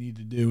really need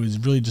to do, is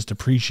really just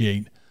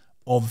appreciate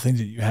all the things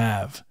that you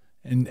have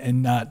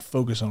and not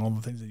focus on all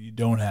the things that you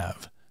don't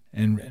have,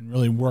 and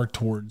really work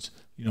towards,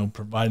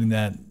 providing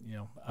that,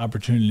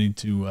 opportunity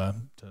to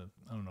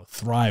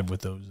thrive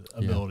with those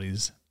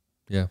abilities.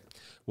 Yeah.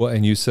 Well,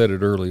 and you said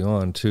it early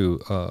on too.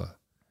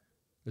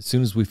 As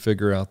soon as we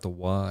figure out the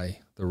why,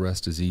 the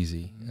rest is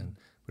easy. Mm-hmm.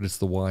 But it's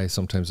the why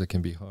sometimes that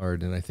can be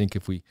hard. And I think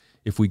if we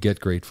get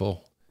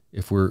grateful,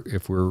 if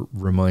we're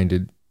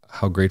reminded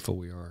how grateful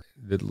we are,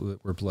 that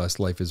we're blessed,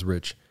 life is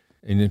rich,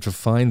 and then to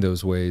find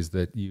those ways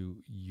that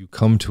you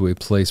come to a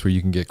place where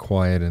you can get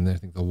quiet, and I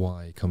think the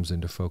why comes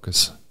into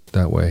focus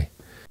that way.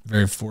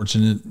 Very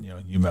fortunate,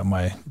 you met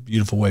my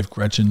beautiful wife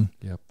Gretchen,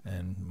 yep,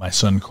 and my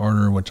son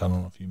Carter, which I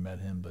don't know if you met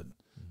him, but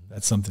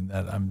that's something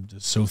that I'm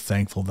just so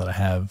thankful that I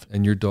have.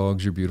 And your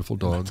dogs, your beautiful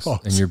dogs,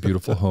 and your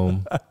beautiful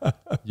home.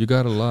 You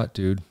got a lot,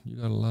 dude. You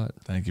got a lot.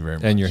 Thank you very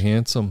much. And you're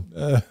handsome.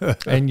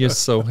 And you're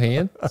so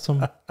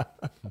handsome.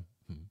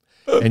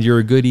 And you're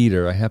a good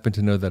eater. I happen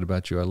to know that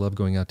about you. I love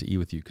going out to eat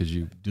with you because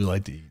you do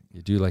like to eat.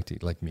 You do like to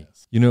eat, like me.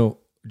 Yes.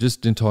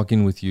 Just in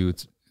talking with you,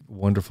 it's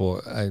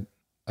wonderful.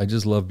 I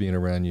just love being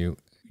around you.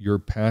 Your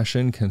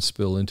passion can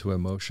spill into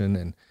emotion,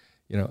 and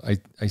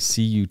I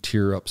see you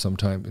tear up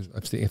sometimes. I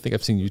think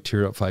I've seen you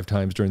tear up 5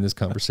 times during this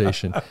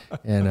conversation.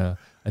 And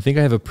I think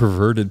I have a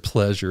perverted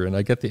pleasure, and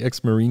I got the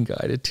ex-Marine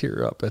guy to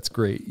tear up. That's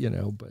great,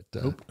 but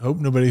hope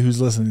nobody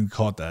who's listening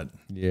caught that.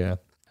 Yeah.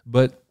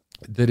 But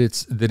that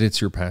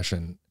it's your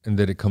passion, and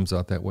that it comes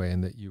out that way,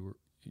 and that you're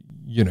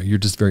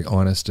just very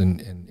honest,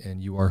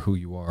 and you are who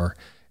you are.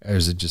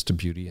 There's just a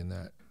beauty in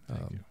that.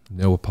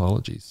 No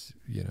apologies.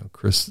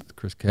 Chris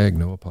Kaag,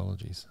 no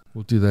apologies.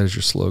 We'll do that as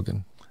your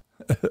slogan.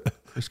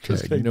 Chris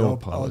Kaag, no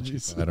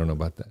apologies. I don't know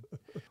about that.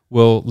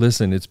 Well,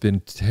 listen, it's been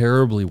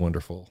terribly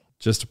wonderful.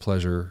 Just a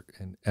pleasure.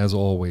 And as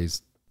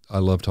always, I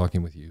love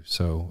talking with you.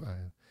 So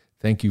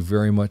thank you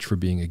very much for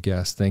being a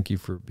guest. Thank you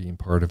for being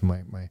part of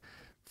my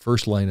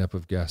first lineup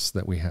of guests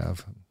that we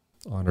have.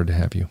 Honored to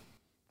have you.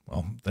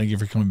 Well, thank you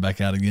for coming back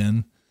out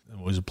again.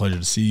 Always a pleasure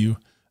to see you.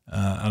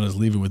 I'll just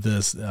leave it with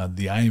this.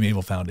 The I Am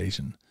Able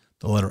Foundation,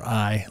 the letter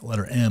I,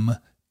 letter M,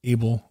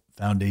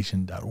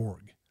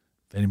 ablefoundation.org.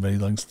 If anybody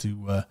likes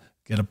to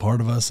get a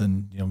part of us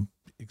and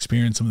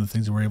experience some of the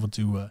things that we're able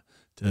to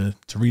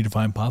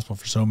redefine possible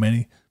for so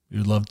many, we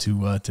would love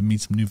to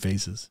meet some new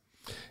faces.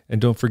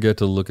 And don't forget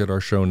to look at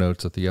our show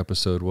notes at the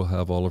episode. We'll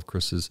have all of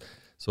Chris's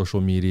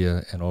social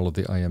media and all of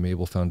the I Am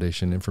Able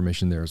Foundation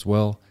information there as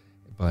well.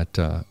 But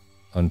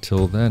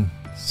until then,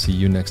 see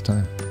you next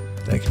time.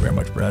 Thank you very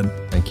much, Brad.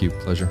 Thank you.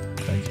 Pleasure.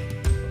 Thank you.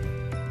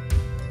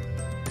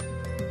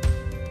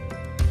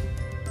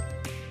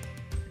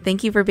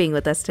 Thank you for being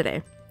with us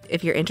today.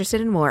 If you're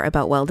interested in more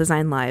about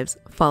well-designed lives,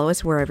 follow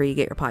us wherever you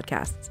get your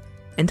podcasts.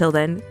 Until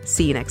then,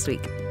 see you next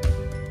week.